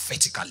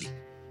prophetically.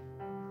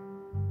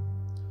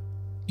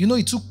 You know,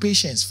 it took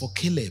patience for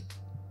Caleb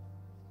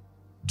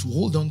to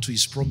hold on to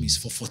his promise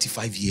for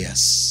 45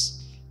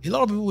 years. A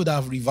lot of people would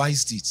have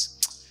revised it.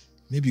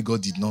 Maybe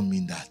God did not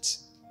mean that.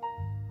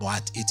 But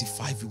at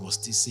 85, he was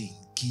still saying,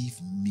 give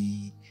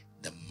me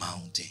the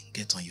mountain.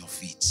 Get on your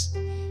feet.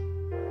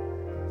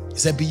 He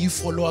said, be you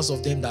followers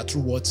of them that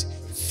through what?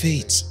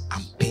 Faith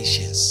and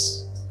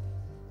patience.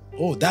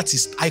 Oh, that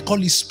is, I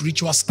call it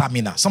spiritual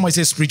stamina. Somebody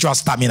say spiritual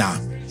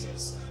stamina.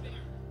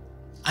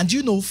 And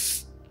you know,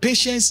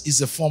 patience is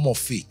a form of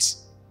faith.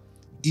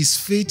 Is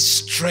faith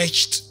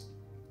stretched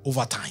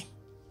over time?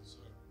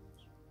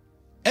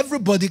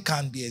 Everybody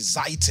can be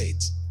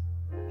excited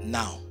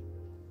now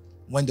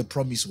when the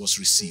promise was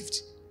received.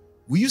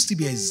 We used to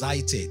be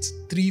excited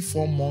 3,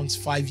 4 months,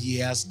 5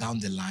 years down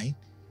the line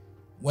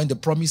when the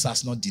promise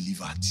has not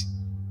delivered.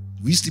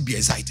 We used to be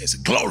excited.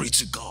 Say, glory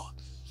to God.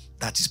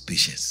 That is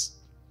patience.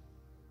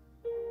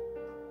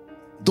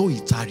 Though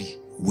it tarry,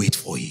 wait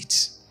for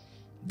it.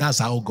 That's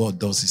how God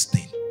does his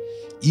thing.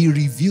 He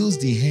reveals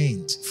the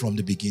end from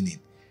the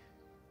beginning.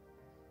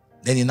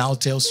 Then he now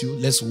tells you,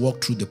 let's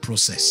walk through the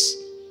process.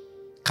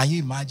 Can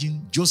you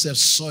imagine? Joseph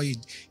saw it.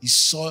 He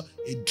saw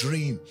a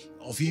dream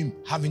of him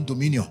having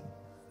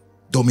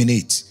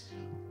dominate.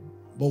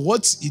 But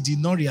what he did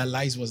not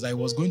realize was that he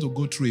was going to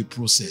go through a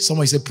process.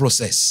 Somebody say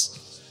process.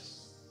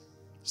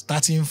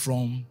 Starting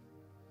from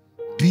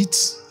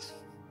beat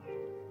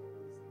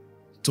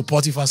to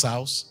Potiphar's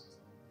house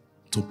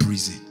to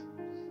prison.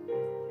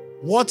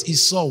 What he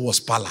saw was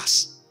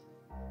palace.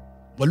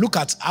 But look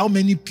at how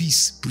many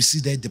peace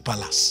preceded the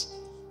palace.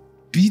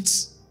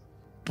 Beat,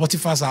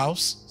 Potiphar's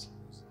house,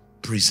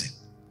 prison.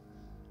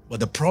 But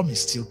the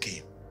promise still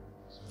came.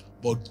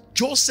 But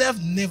Joseph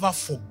never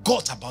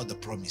forgot about the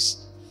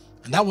promise.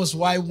 And that was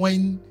why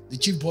when the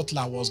chief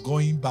butler was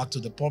going back to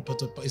the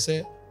pulpit, he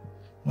said,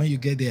 when you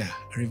get there,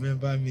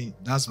 remember me.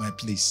 That's my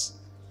place.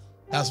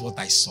 That's what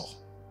I saw.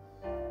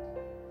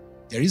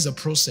 There is a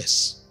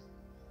process.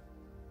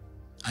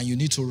 And you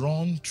need to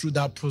run through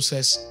that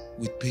process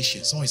with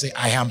patience. Someone say,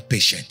 I am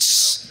patient.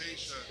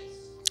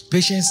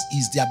 Patience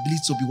is the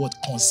ability to be what?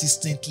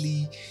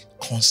 Consistently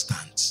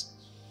constant.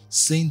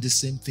 Saying the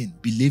same thing,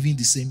 believing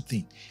the same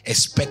thing,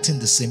 expecting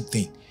the same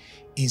thing.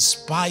 In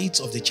spite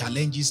of the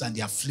challenges and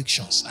the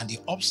afflictions and the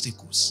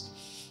obstacles,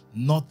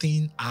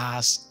 nothing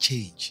has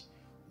changed.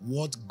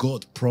 What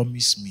God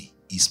promised me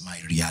is my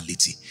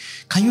reality.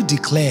 Can you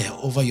declare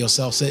over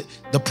yourself, say,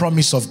 the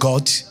promise of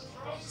God,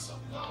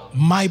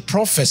 my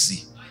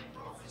prophecy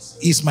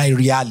is my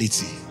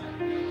reality.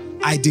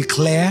 I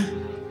declare,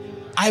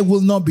 I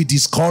will not be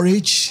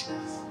discouraged.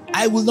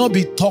 I will not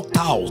be talked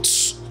out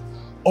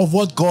of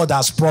what God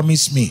has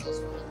promised me.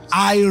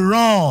 I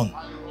run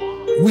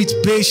with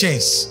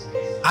patience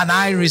and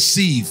I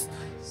receive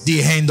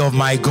the end of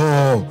my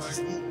goal.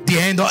 The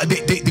end of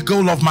the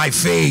goal of my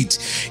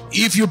faith.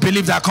 If you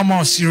believe that, come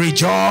on,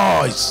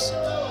 rejoice.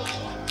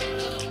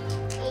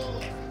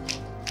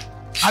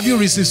 Have you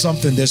received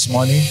something this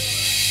morning?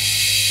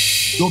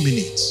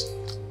 Dominate.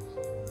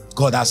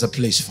 God has a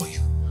place for you.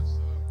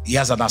 He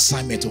has an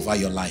assignment over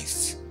your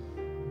life.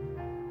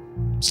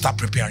 Start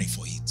preparing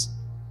for it.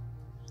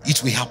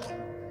 It will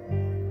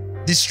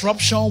happen.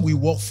 Disruption will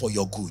work for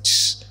your good.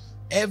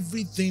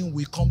 Everything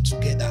will come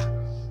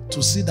together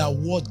to see that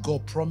what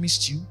God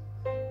promised you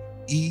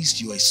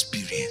is your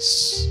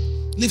experience.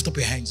 Lift up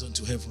your hands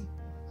unto heaven.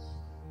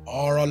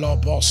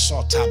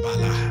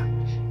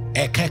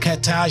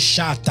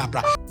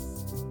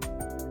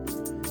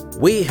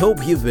 We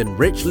hope you've been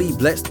richly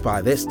blessed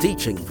by this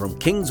teaching from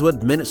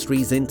Kingswood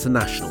Ministries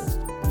International.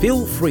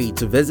 Feel free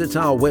to visit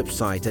our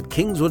website at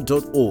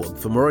kingswood.org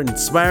for more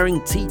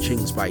inspiring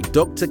teachings by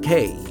Dr.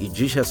 K.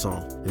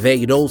 Ijishason. There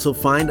you'd also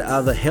find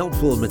other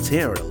helpful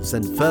materials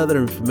and further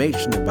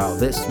information about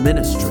this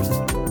ministry.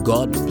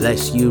 God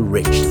bless you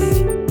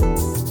richly.